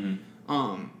family.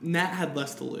 Mm-hmm. Nat had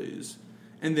less to lose.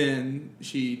 And then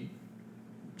she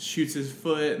shoots his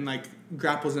foot and,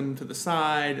 grapples him to the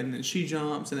side, and then she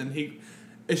jumps, and then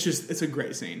it's a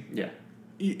great scene. Yeah.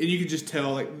 And you could just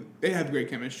tell, they have great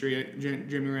chemistry.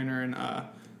 Jeremy Renner and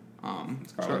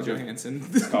Scarlett Johansson.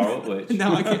 Scarlet Witch.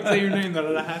 Now I can't say your name,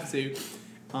 but I have to.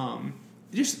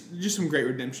 just some great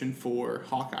redemption for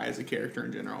Hawkeye as a character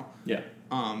in general. Yeah.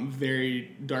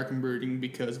 Very dark and brooding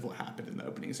because of what happened in the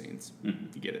opening scenes. Mm-hmm.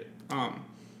 You get it.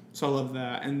 So I love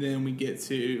that. And then we get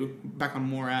to back on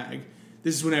Morag.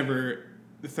 This is whenever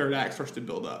the third act starts to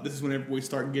build up. This is whenever we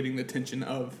start getting the tension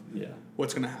of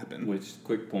what's going to happen. Which,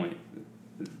 quick point,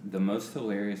 the most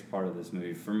hilarious part of this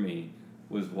movie for me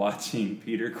was watching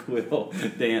Peter Quill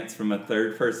dance from a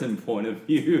third-person point of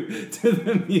view to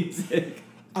the music.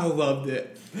 I loved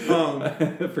it.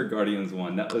 For Guardians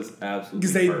 1. That was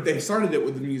absolutely because they started it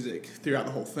with the music throughout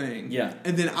the whole thing. Yeah.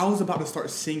 And then I was about to start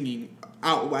singing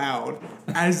out loud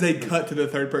as they cut to the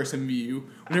third-person view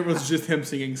when it was just him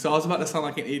singing. So I was about to sound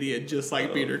like an idiot just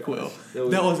like Peter Quill.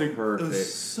 That was perfect. It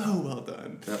was so well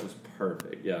done. That was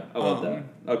perfect. Yeah, I love that.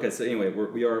 Okay, so anyway,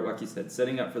 we are, like you said,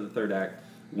 setting up for the third act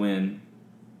when...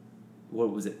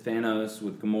 What was it? Thanos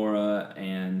with Gamora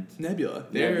and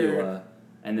Nebula.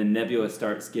 And then Nebula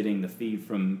starts getting the feed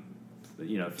from,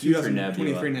 future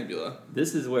Nebula. 2023 Nebula.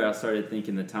 This is where I started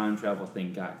thinking the time travel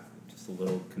thing got just a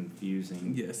little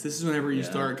confusing. Yes, this is whenever you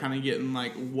start kind of getting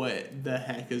like, what the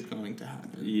heck is going to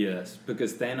happen? Yes,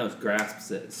 because Thanos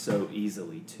grasps it so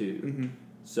easily too. Mm-hmm.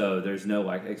 So there's no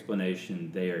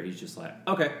explanation there. He's just like,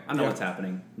 okay, I know what's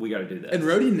happening. We got to do this. And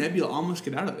Rhodey and Nebula almost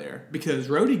get out of there because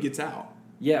Rhodey gets out.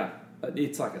 Yeah.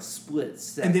 It's like a split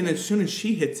second. And then as soon as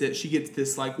she hits it, she gets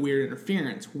this like weird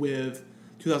interference with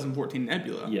 2014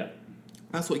 Nebula. Yeah.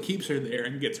 That's what keeps her there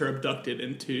and gets her abducted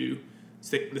into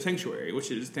the Sanctuary, which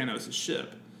is Thanos'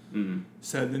 ship. Mm-hmm.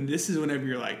 So then this is whenever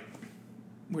you're like,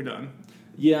 we're done.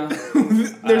 Yeah.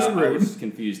 There's I was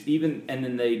confused. And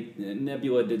then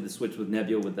Nebula did the switch with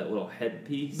Nebula with that little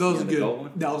headpiece. That was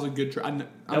good. That was a good try.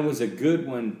 That was a good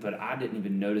one, but I didn't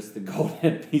even notice the gold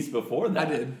headpiece before that.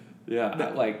 I did. Yeah,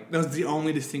 that was the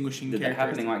only distinguishing character. Did that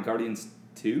happen in like Guardians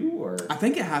 2 or? I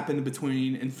think it happened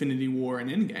between Infinity War and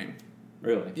Endgame.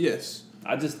 Really? Yes.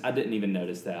 I didn't even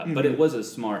notice that, but it was a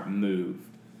smart move.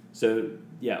 So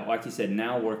yeah, like you said,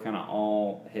 now we're kind of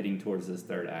all heading towards this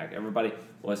third act. Everybody,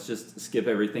 let's just skip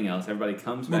everything else. Everybody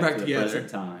comes back to the present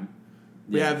time.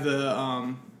 We have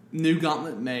the new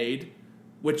gauntlet made,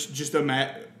 which just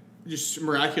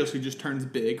miraculously just turns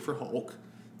big for Hulk.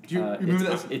 Do you remember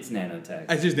that? It's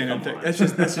nanotech. It's just nanotech. That's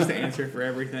just the answer for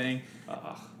everything.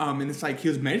 And it's like he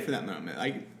was made for that moment.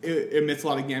 Like it emits a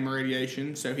lot of gamma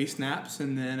radiation, so he snaps,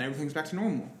 and then everything's back to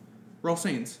normal. Roll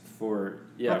scenes roll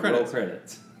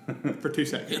credits. For 2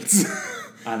 seconds.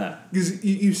 I know because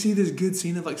you see this good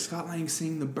scene of like Scott Lang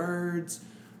seeing the birds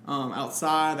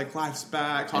outside, like life's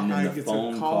back. Hawkeye gets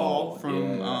a call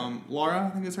from Laura, I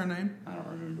think is her name. I don't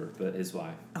remember, but his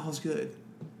wife. That was good.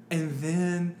 And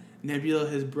then Nebula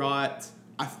has brought,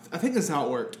 I think that's how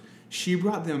it worked. She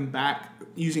brought them back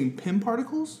using PIM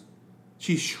particles.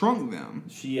 She shrunk them.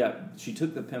 She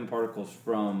took the PIM particles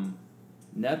from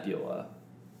Nebula,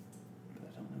 but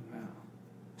I don't know how.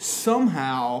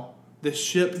 Somehow, the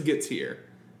ship gets here.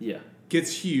 Yeah.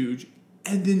 Gets huge,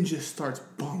 and then just starts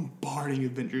bombarding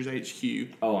Avengers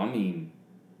HQ. Oh, I mean,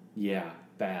 yeah,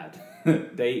 bad.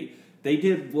 They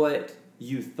did what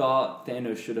you thought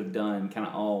Thanos should have done kind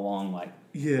of all along, like,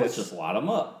 let's just light them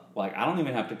up. Like, I don't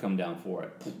even have to come down for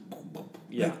it.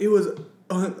 Yeah. Like, it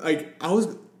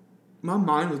was, my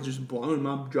mind was just blown.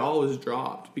 My jaw was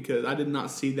dropped because I did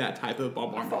not see that type of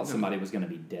bombardment. I thought somebody was going to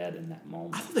be dead in that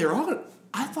moment.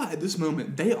 I thought at this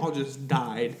moment they all just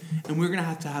died, and we're going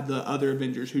to have the other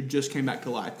Avengers who just came back to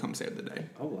life come save the day.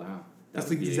 Oh, wow. That's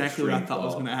exactly what I thought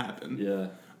was going to happen. Yeah.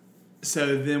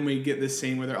 So then we get this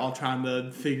scene where they're all trying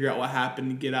to figure out what happened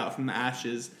and get out from the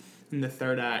ashes in the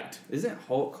third act. Isn't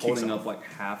Hulk holding up like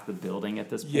half the building at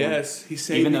this point? Yes.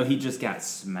 Even though he just got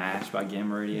smashed by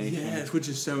gamma radiation? Yes, which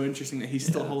is so interesting that he's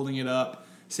still holding it up,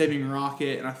 saving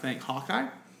Rocket and I think Hawkeye.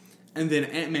 And then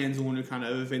Ant-Man's the one who kind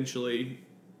of eventually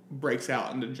breaks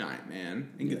out into Giant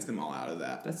Man and gets them all out of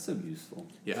that. That's so useful.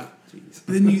 Yeah. Jeez.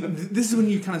 Then this is when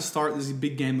you kind of start this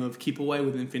big game of keep away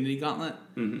with Infinity Gauntlet.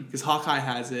 Because Hawkeye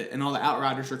has it, and all the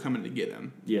Outriders are coming to get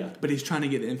him. Yeah. But he's trying to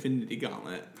get the Infinity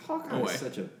Gauntlet away. Is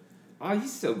such a... Oh,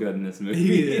 he's so good in this movie.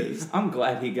 He is. I'm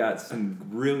glad he got some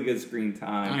really good screen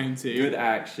time. I am too. Good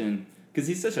action. Because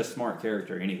he's such a smart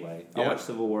character anyway. Yeah. I watched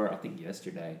Civil War, I think,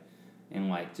 yesterday. And,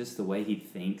 like, just the way he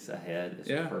thinks ahead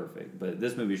is perfect. But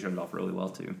this movie showed it off really well,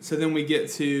 too. So then we get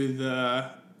to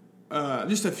the...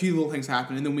 just a few little things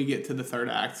happen, and then we get to the third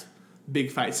act.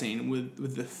 Big fight scene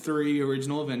with the 3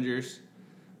 original Avengers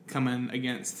coming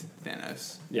against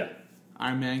Thanos. Yeah.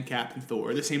 Iron Man, Cap, and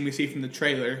Thor. The scene we see from the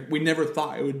trailer. We never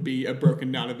thought it would be a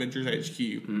broken down Avengers HQ.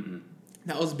 Mm-mm.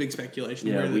 That was a big speculation.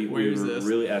 Yeah, we were this?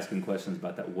 really asking questions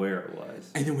about that, where it was.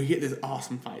 And then we get this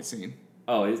awesome fight scene.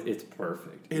 Oh, it's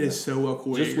perfect. It is so well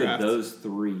choreographed. Just with those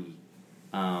 3,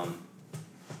 Oh,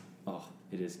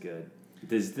 it is good.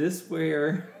 Is this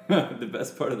where the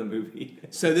best part of the movie?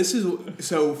 So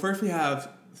first we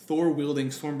have Thor wielding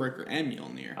Stormbreaker and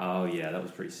Mjolnir. Oh yeah, that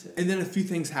was pretty sick. And then a few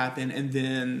things happen, and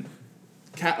then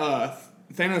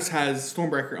Thanos has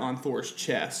Stormbreaker on Thor's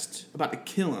chest, about to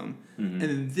kill him. Mm-hmm. And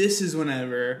then this is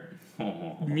whenever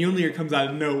Mjolnir comes out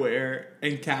of nowhere,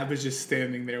 and Cap is just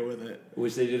standing there with it.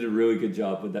 Which they did a really good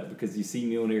job with that, because you see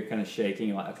Mjolnir kind of shaking,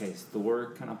 you're like, okay, is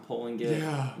Thor kind of pulling it?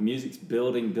 Yeah. Music's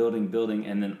building,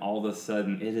 and then all of a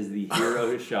sudden, it is the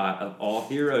hero shot of all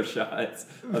hero shots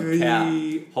of Cap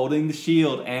holding the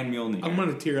shield and Mjolnir. I'm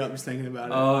going to tear up just thinking about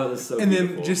it. Oh, that's so and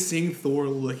beautiful. Then just seeing Thor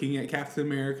looking at Captain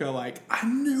America like, I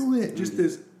knew it. Just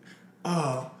this,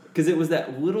 because it was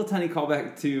that little tiny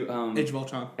callback to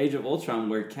Age of Ultron,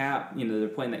 where Cap, they're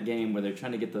playing that game where they're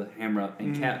trying to get the hammer up,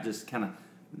 and Cap just kind of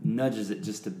nudges it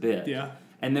just a bit. Yeah.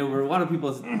 And there were a lot of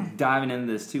people diving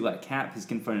into this too, like Cap has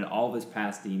confronted all of his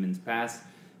past demons,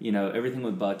 everything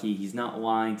with Bucky. He's not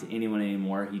lying to anyone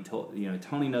anymore. He told,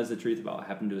 Tony knows the truth about what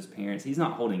happened to his parents. He's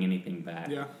not holding anything back.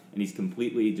 Yeah. And he's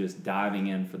completely just diving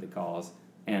in for the cause.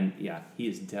 And yeah, he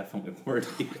is definitely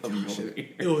worthy of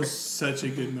Mjolnir. It was such a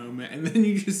good moment. And then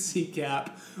you just see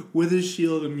Cap with his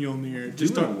shield and Mjolnir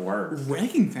just start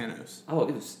wrecking Thanos. Oh,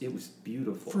 it was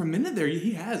beautiful. For a minute there,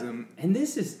 he has him. And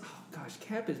this is,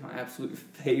 Cap is my absolute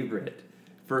favorite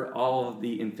for all of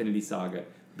the Infinity Saga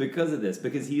because of this.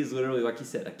 Because he is literally, like you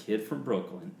said, a kid from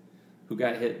Brooklyn who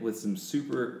got hit with some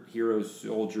superhero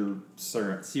soldier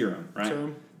serum,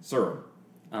 right? Serum.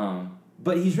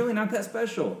 But he's really not that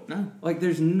special. No. Like,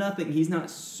 there's nothing. He's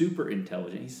not super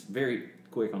intelligent. He's very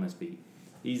quick on his feet.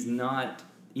 He's not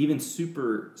even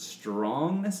super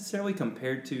strong necessarily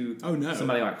compared to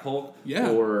somebody like Hulk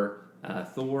or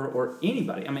Thor or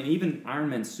anybody. I mean, even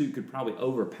Iron Man's suit could probably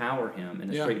overpower him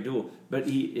in a straight duel. But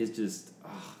he is just,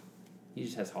 he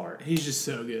just has heart. He's just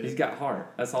so good. He's got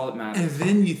heart. That's all that matters. And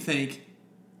then you think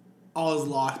all is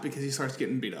lost because he starts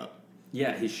getting beat up.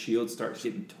 Yeah, his shield starts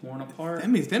getting torn apart. That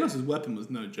means Thanos' weapon was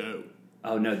no joke.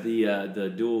 Oh no,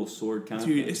 the dual sword kind of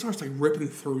thing. Dude, it starts like ripping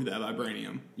through that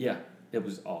vibranium. Yeah, it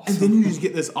was awesome. And then you just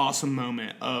get this awesome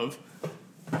moment of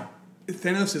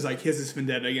Thanos is like, he has this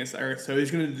vendetta against the Earth, so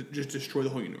he's going to just destroy the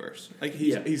whole universe. Like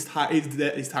he's tired of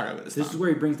it. This is where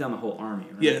he brings down the whole army.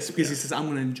 Right? Yes, because he says, "I'm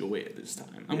going to enjoy it this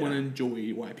time. I'm going to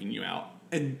enjoy wiping you out."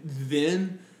 And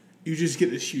then you just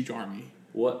get this huge army.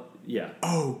 What? Yeah.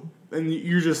 Oh. And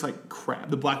you're just like, crap.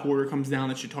 The Black Order comes down,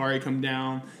 the Chitauri come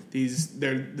down,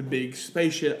 they're the big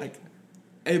spaceship, like,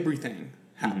 everything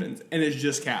happens. And it's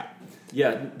just Cap.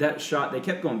 Yeah, that shot, they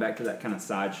kept going back to that kind of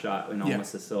side shot in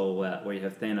almost a silhouette where you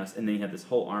have Thanos, and then you have this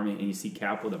whole army, and you see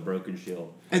Cap with a broken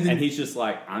shield. And he's just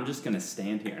like, I'm just going to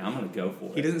stand here, and I'm going to go for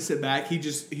it. He doesn't sit back, he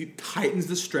tightens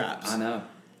the straps. I know.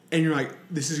 And you're like,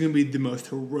 this is going to be the most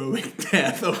heroic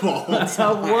death of all time.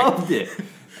 I loved it.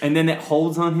 And then it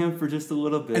holds on him for just a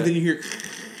little bit. And then you hear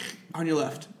on your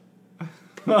left.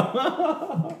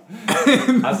 I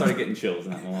started getting chills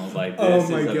in that one. I was like, this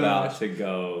is about to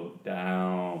go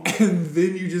down. And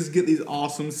then you just get these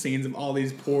awesome scenes of all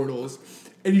these portals.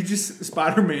 And you just,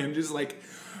 Spider-Man just like,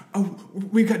 oh,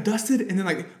 we got dusted. And then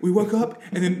like, we woke up.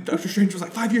 And then Doctor Strange was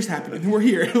like, 5 years happened. And then we're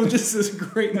here. It was just this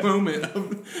great moment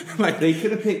of like. They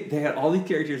could have picked, they had all these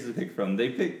characters to pick from. They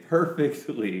picked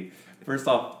perfectly. First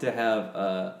off, to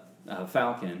have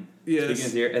Falcon speaking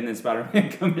his ear, and then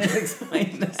Spider-Man come in and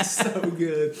explain that. So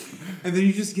good. And then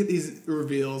you just get these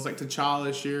reveals, like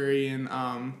T'Challa, Shuri, and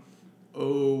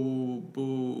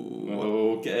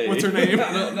okay. What's her name?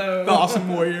 I don't know. The Awesome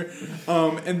Warrior.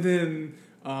 And then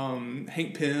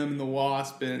Hank Pym and the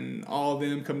Wasp and all of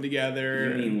them come together.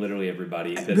 You mean literally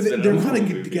everybody. But they're kind of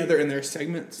get together in their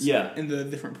segments. Yeah. In the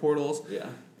different portals. Yeah.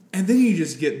 And then you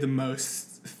just get the most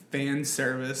fan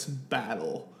service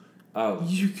battle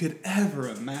you could ever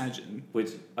imagine.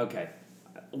 Which, okay,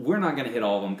 we're not going to hit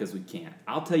all of them because we can't.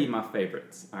 I'll tell you my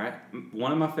favorites, all right?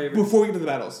 One of my favorites... Before we get to the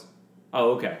battles.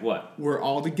 Oh, okay, what? We're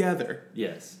all together.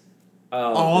 Yes.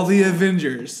 All the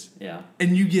Avengers. Yeah.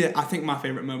 And you get, I think, my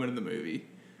favorite moment in the movie.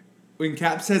 When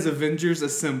Cap says Avengers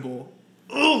Assemble,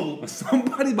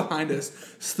 somebody behind us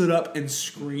stood up and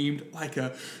screamed like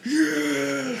a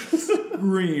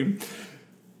scream.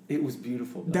 It was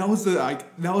beautiful. Though.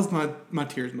 That was my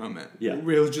tears moment. Yeah.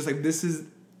 Where it was just like, this is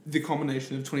the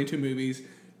culmination of 22 movies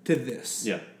to this.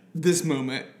 Yeah. This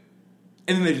moment.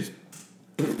 And then they just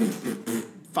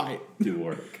fight. Do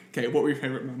work. Okay, what were your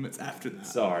favorite moments after that?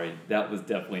 Sorry, that was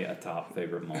definitely a top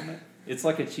favorite moment. It's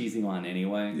like a cheesy line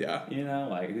anyway. Yeah. You know,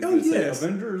 like who's gonna say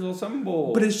Avengers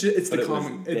Assemble? But it's the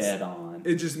comic. It's dead on.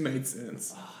 It just made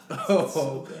sense.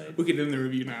 So good. We can end the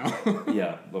review now.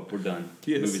 Yeah, but we're done.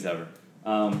 Yes. Movies ever.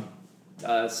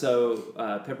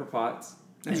 So Pepper Potts.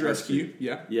 That's Rescue.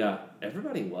 Yeah. Yeah.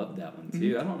 Everybody loved that one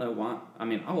too. I don't know why. I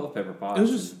mean, I love Pepper Potts. It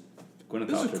was just Gwyneth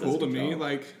This Paltrow is cool to does a good me. job.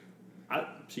 Like,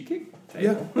 She kicked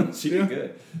tail. She did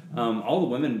good. All the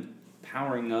women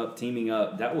powering up, teaming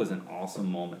up. That was an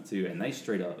awesome moment too. And they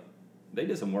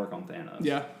did some work on Thanos.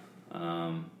 yeah.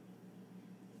 I'm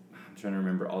trying to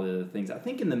remember all the other things. I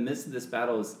think in the midst of this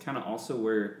battle is kind of also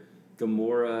where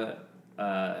Gamora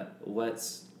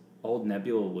lets old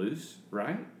Nebula loose,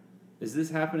 right? Is this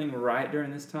happening right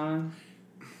during this time?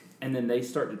 And then they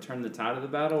start to turn the tide of the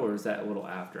battle, or is that a little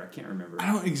after? I can't remember.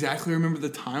 I don't exactly remember the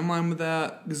timeline with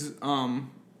that. Because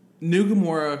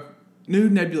new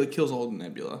Nebula kills old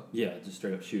Nebula. Yeah, just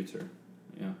straight up shoots her.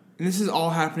 Yeah. And this is all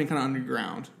happening kind of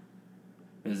underground,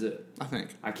 Is it? I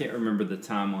think. I can't remember the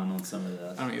timeline on some of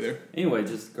this. I don't either. Anyway,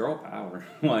 just girl power.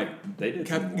 Like, they did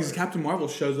some Because work. Captain Marvel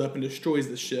shows up and destroys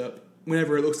the ship.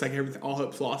 Whenever it looks like all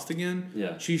hope's lost again,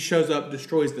 Yeah. she shows up,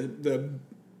 destroys the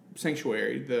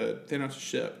sanctuary, the Thanos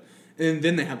ship, and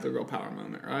then they have the girl power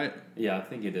moment, right? Yeah, I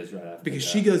think it is right after Because that.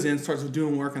 she goes in, starts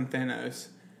doing work on Thanos,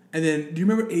 and then do you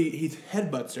remember he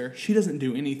headbutts her? She doesn't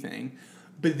do anything,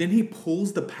 but then he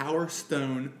pulls the Power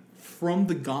Stone from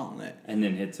the gauntlet, And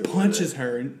then hits her. with punches it.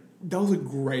 her, and that was a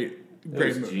great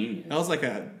was move. genius. That was like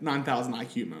a 9,000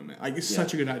 IQ moment. Like, it's Yeah.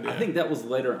 such a good idea. I think that was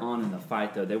later on in the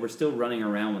fight, though. They were still running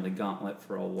around with the gauntlet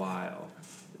for a while.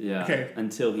 Yeah. Okay.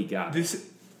 Until he got it.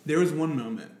 There was one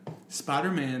moment.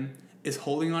 Spider-Man is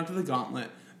holding onto the gauntlet,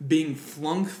 being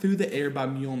flung through the air by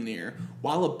Mjolnir,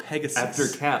 while a Pegasus After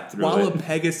Cap threw while it. a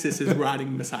Pegasus is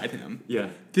riding beside him. Yeah.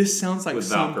 This sounds like With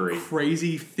some Valkyrie.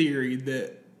 crazy theory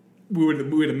that we would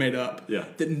have made up. Yeah.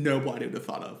 That nobody would have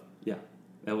thought of. Yeah.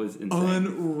 That was insane.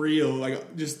 Unreal.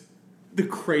 Like, just the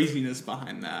craziness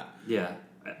behind that. Yeah.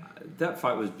 That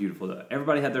fight was beautiful, though.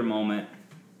 Everybody had their moment.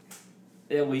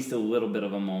 At least a little bit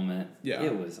of a moment. Yeah.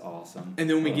 It was awesome. And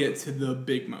then we get to the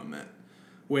big moment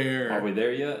where Are we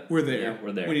there yet? we're there. Yeah,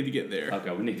 we're there. We need to get there. Okay,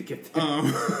 we need to get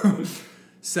there.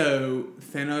 So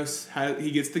Thanos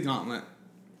he gets the gauntlet.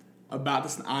 About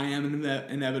this, I am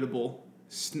inevitable.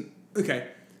 Okay.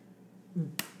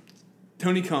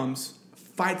 Tony comes,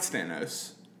 fights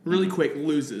Thanos really quick,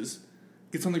 loses,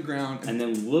 gets on the ground, And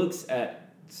then looks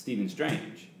at Stephen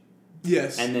Strange.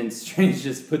 yes, And then Strange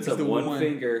just puts up The one one.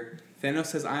 finger. Thanos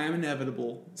says, "I am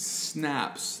inevitable."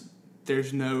 Snaps.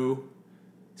 There's no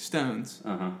stones,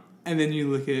 Uh-huh. and then you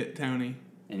look at Tony.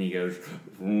 And he goes,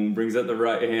 boom, brings up the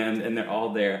right hand, and they're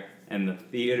all there. And the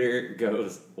theater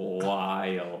goes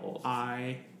wild.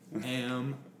 I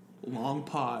am long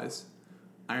pause.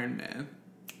 Iron Man.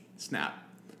 Snap.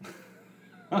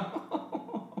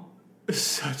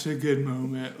 Such a good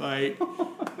moment. Like,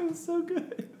 It was so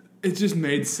good. it just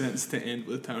made sense to end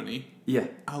with Tony. Yeah.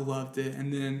 I loved it.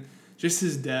 And then just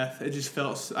his death, it just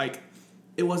felt like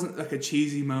it wasn't like a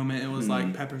cheesy moment. It was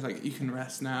like Pepper's like, "You can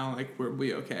rest now. Like, we'll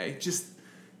be okay." Just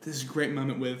this great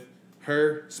moment with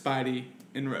her, Spidey,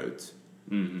 and Rhodes.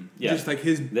 Mm-hmm. Yeah. Just like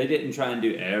his. They didn't try and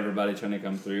do everybody trying to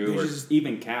come through, or just-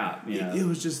 even Cap, you know. It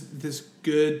was just this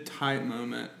good, tight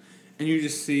moment. And you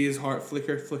just see his heart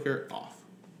flicker off.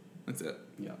 That's it.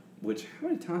 Yeah. Which, how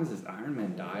many times has Iron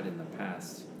Man died in the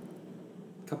past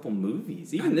couple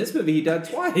movies? Even this movie, he died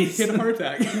twice. He had a heart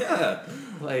attack. Yeah.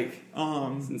 Like,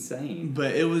 it's insane.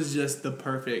 But it was just the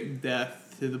perfect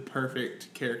death to the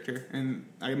perfect character. And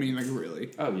I mean, like,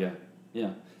 really. Oh, yeah.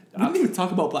 Yeah. We didn't even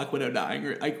talk about Black Widow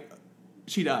dying. Like,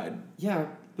 she died. Yeah,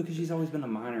 because she's always been a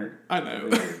minor. I know.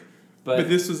 career. But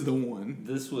this was the one.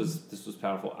 This was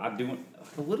powerful. I do want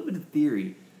a little bit of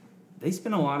theory. They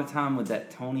spent a lot of time with that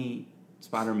Tony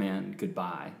Spider-Man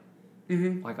goodbye.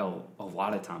 Mm-hmm. Like a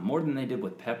lot of time, more than they did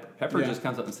with Pepper. Pepper Yeah. just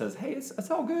comes up and says, "Hey, it's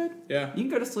all good. Yeah. You can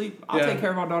go to sleep. I'll Yeah. take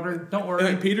care of our daughter. Don't And worry."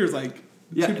 then Peter's like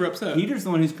super upset. Peter's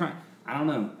the one who's crying. I don't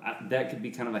know. That could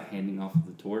be kind of a handing off of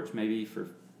the torch, maybe for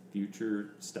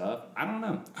future stuff. I don't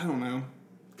know, I don't know.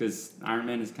 because Iron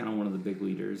Man is kind of one of the big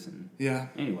leaders. And Yeah.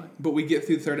 anyway, But we get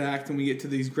through the third act and we get to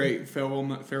these great farewell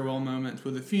moments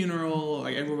with the funeral.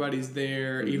 Like, everybody's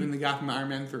there. Mm-hmm. Even the guy from Iron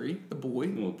Man 3, the boy.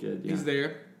 little kid, yeah. He's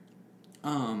there.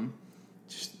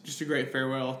 Just a great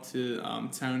farewell to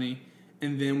Tony,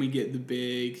 and then we get the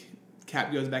big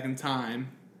Cap goes back in time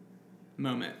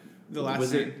moment. The last Was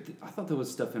scene. I thought there was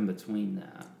stuff in between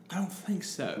that. I don't think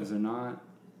so. Was there not?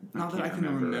 Not that I can't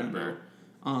can right remember.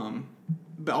 now.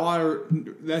 But I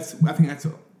think that's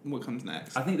what comes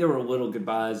next. I think there were little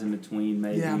goodbyes in between,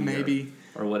 maybe. Yeah, maybe.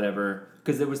 Or whatever.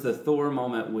 Because there was the Thor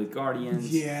moment with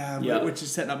Guardians. Yeah, Yeah. which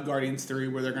is setting up Guardians 3,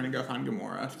 where they're going to go find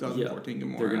Gamora, 2014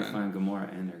 Gamora. They're going to find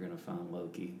Gamora and they're going to find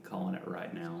Loki. Calling it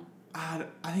right now. I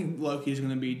think Loki's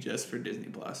going to be just for Disney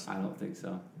Plus. I don't think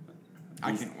so.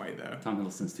 I can't wait, though. Tom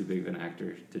Hiddleston's too big of an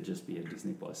actor to just be a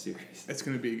Disney Plus series. It's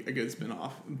going to be a good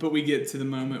spinoff. But we get to the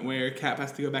moment where Cap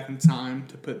has to go back in time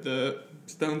to put the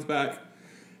stones back.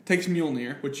 Takes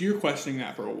Mjolnir, which you're questioning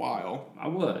that for a while. I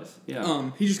was, yeah.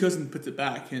 He just goes and puts it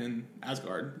back in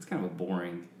Asgard. It's kind of a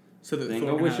boring thing.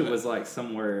 I wish it was like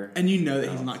somewhere. And you know that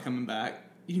he's not coming back.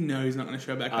 You know he's not going to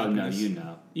show back up. Oh, no, you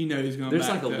know. You know he's going There's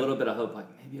back. There's like a little bit of hope, like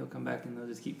maybe he'll come back and they'll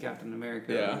just keep Captain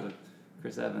America with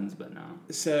Chris Evans, but no.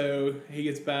 So he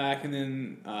gets back, and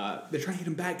then they're trying to get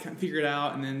him back, can't figure it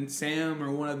out, and then Sam or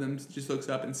one of them just looks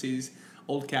up and sees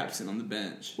old Cap sitting on the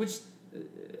bench. Which...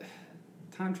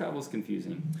 time travel is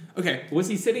confusing. Okay. Was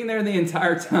he sitting there the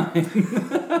entire time?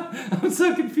 I'm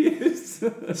so confused.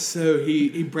 So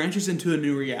he branches into a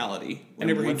new reality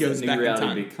whenever he goes back in time.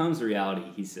 Reality becomes reality,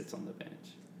 he sits on the bench.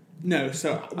 No,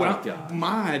 so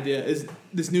my idea is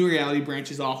this new reality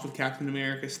branches off with Captain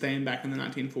America staying back in the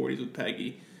 1940s with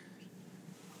Peggy.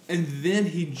 And then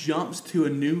he jumps to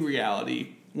a new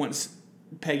reality once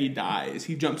Peggy dies.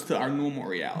 He jumps to our normal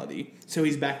reality. So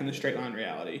he's back in the straight line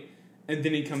reality. And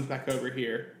then he comes back over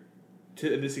here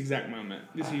to this exact moment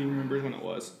because he remembers when it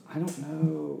was. I don't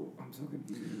know. I'm so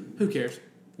confused. Who cares?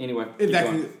 Anyway.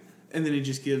 And then he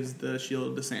just gives the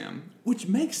shield to Sam, which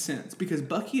makes sense because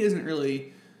Bucky isn't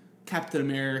really Captain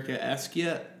America-esque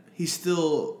yet. He's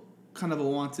still kind of a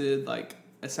wanted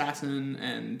assassin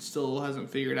and still hasn't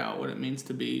figured out what it means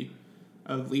to be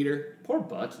a leader. Poor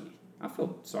Bucky. I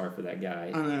feel sorry for that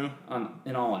guy. I know.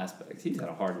 In all aspects. He's had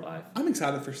a hard life. I'm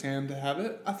excited for Sam to have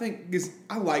it. I think because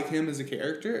I like him as a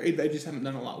character. They just haven't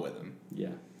done a lot with him. Yeah.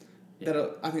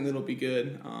 I think that'll be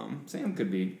good. Sam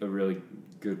could be a really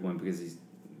good one because he's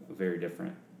a very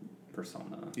different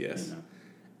persona. Yes. You know?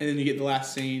 And then you get the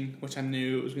last scene, which I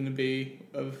knew it was going to be,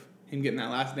 of him getting that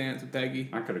last dance with Peggy.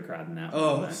 I could have cried in that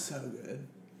moment. Oh, so good.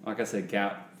 Like I said,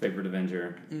 Cap, favorite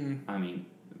Avenger. I mean,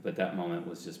 but that moment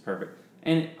was just perfect.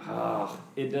 And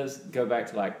it does go back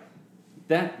to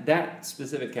that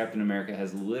specific Captain America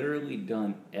has literally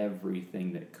done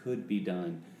everything that could be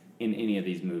done in any of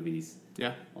these movies.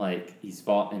 Yeah. He's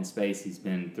fought in space, he's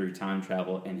been through time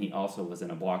travel, and he also was in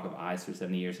a block of ice for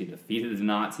 70 years. He defeated the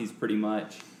Nazis pretty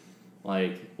much.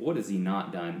 What has he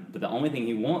not done? But the only thing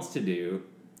he wants to do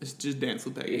is just dance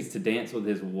with Peggy. Is to dance with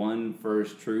his one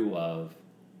first true love,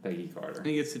 Peggy Carter. And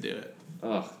he gets to do it.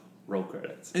 Ugh. Roll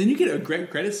credits. And then you get a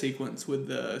great credit sequence with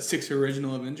the 6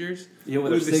 original Avengers. Yeah,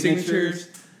 with the signatures.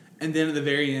 And then at the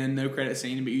very end, no credit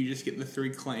scene, but you just get the 3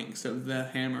 clanks of the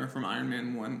hammer from Iron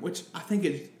Man 1, which I don't think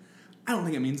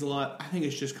it means a lot. I think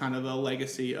it's just kind of a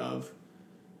legacy of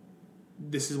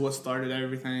this is what started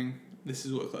everything. This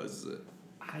is what closes it.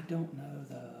 I don't know,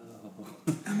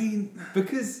 though. I mean...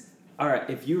 Because, all right,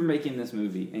 if you were making this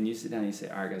movie and you sit down and you say,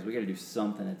 all right, guys, we got to do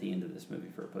something at the end of this movie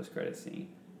for a post-credit scene.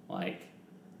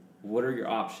 What are your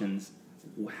options?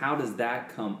 How does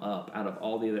that come up out of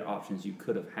all the other options you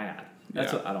could have had?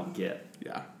 That's what I don't get.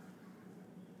 Yeah.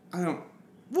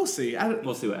 We'll see.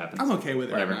 We'll see what happens. I'm okay with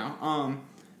it right now.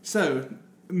 So,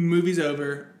 movie's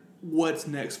over. What's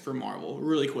next for Marvel?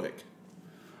 Really quick.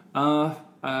 Right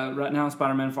now,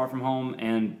 Spider-Man Far From Home,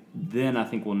 and then I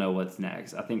think we'll know what's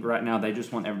next. I think right now they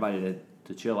just want everybody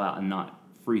to chill out and not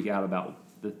freak out about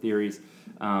the theories.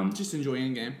 Just enjoy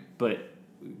Endgame. But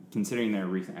considering their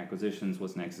recent acquisitions,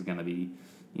 what's next is going to be,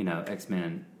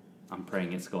 X-Men. I'm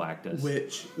praying it's Galactus.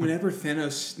 Which, whenever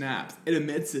Thanos snaps, it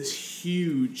emits this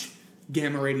huge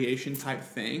gamma radiation type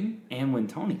thing. And when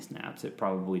Tony snaps, it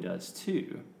probably does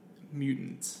too.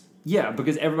 Mutants. Yeah,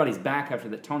 because everybody's back after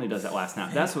that Tony does that last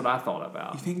snap. That's what I thought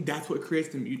about. You think that's what creates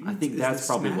the mutants? I think that's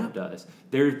probably what does.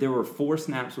 There were 4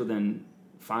 snaps within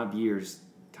 5 years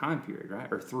time period, right?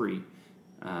 Or 3.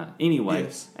 Anyway,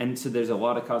 yes. And so there's a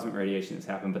lot of cosmic radiation that's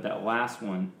happened, but that last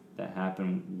one that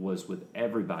happened was with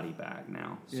everybody back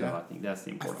now. So I think that's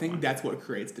the important one. I think that's what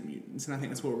creates the mutants, and I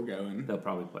think that's where we're going. They'll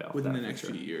probably play off within the next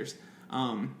few years.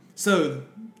 So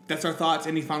that's our thoughts.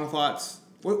 Any final thoughts?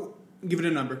 Give it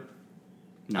a number.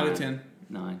 9. Out of 10.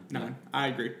 9. 9. Yeah. I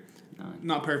agree. 9.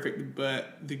 Not perfect,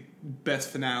 but the best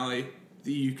finale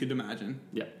that you could imagine.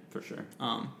 Yeah, for sure.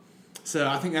 So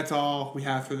I think that's all we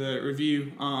have for the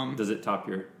review. Does it top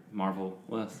your Marvel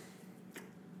list?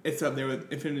 It's up there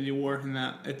with Infinity War, and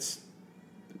that it's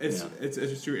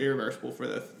just irreversible for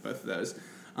both of those.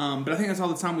 But I think that's all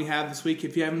the time we have this week.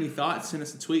 If you have any thoughts, send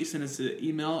us a tweet, send us an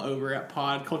email over at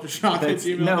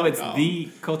podcultureshock@gmail.com. No, it's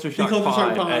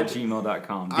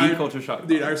thecultureshockpod@gmail.com. Thecultureshockpod.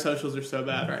 Dude, our socials are so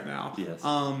bad right now. Yes.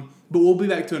 But we'll be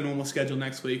back to a normal schedule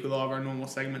next week with all of our normal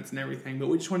segments and everything. But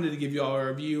we just wanted to give you all a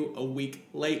review a week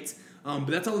late. But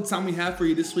that's all the time we have for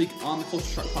you this week on the Culture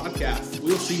Shock Podcast.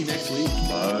 We'll see you next week.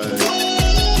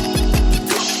 Bye.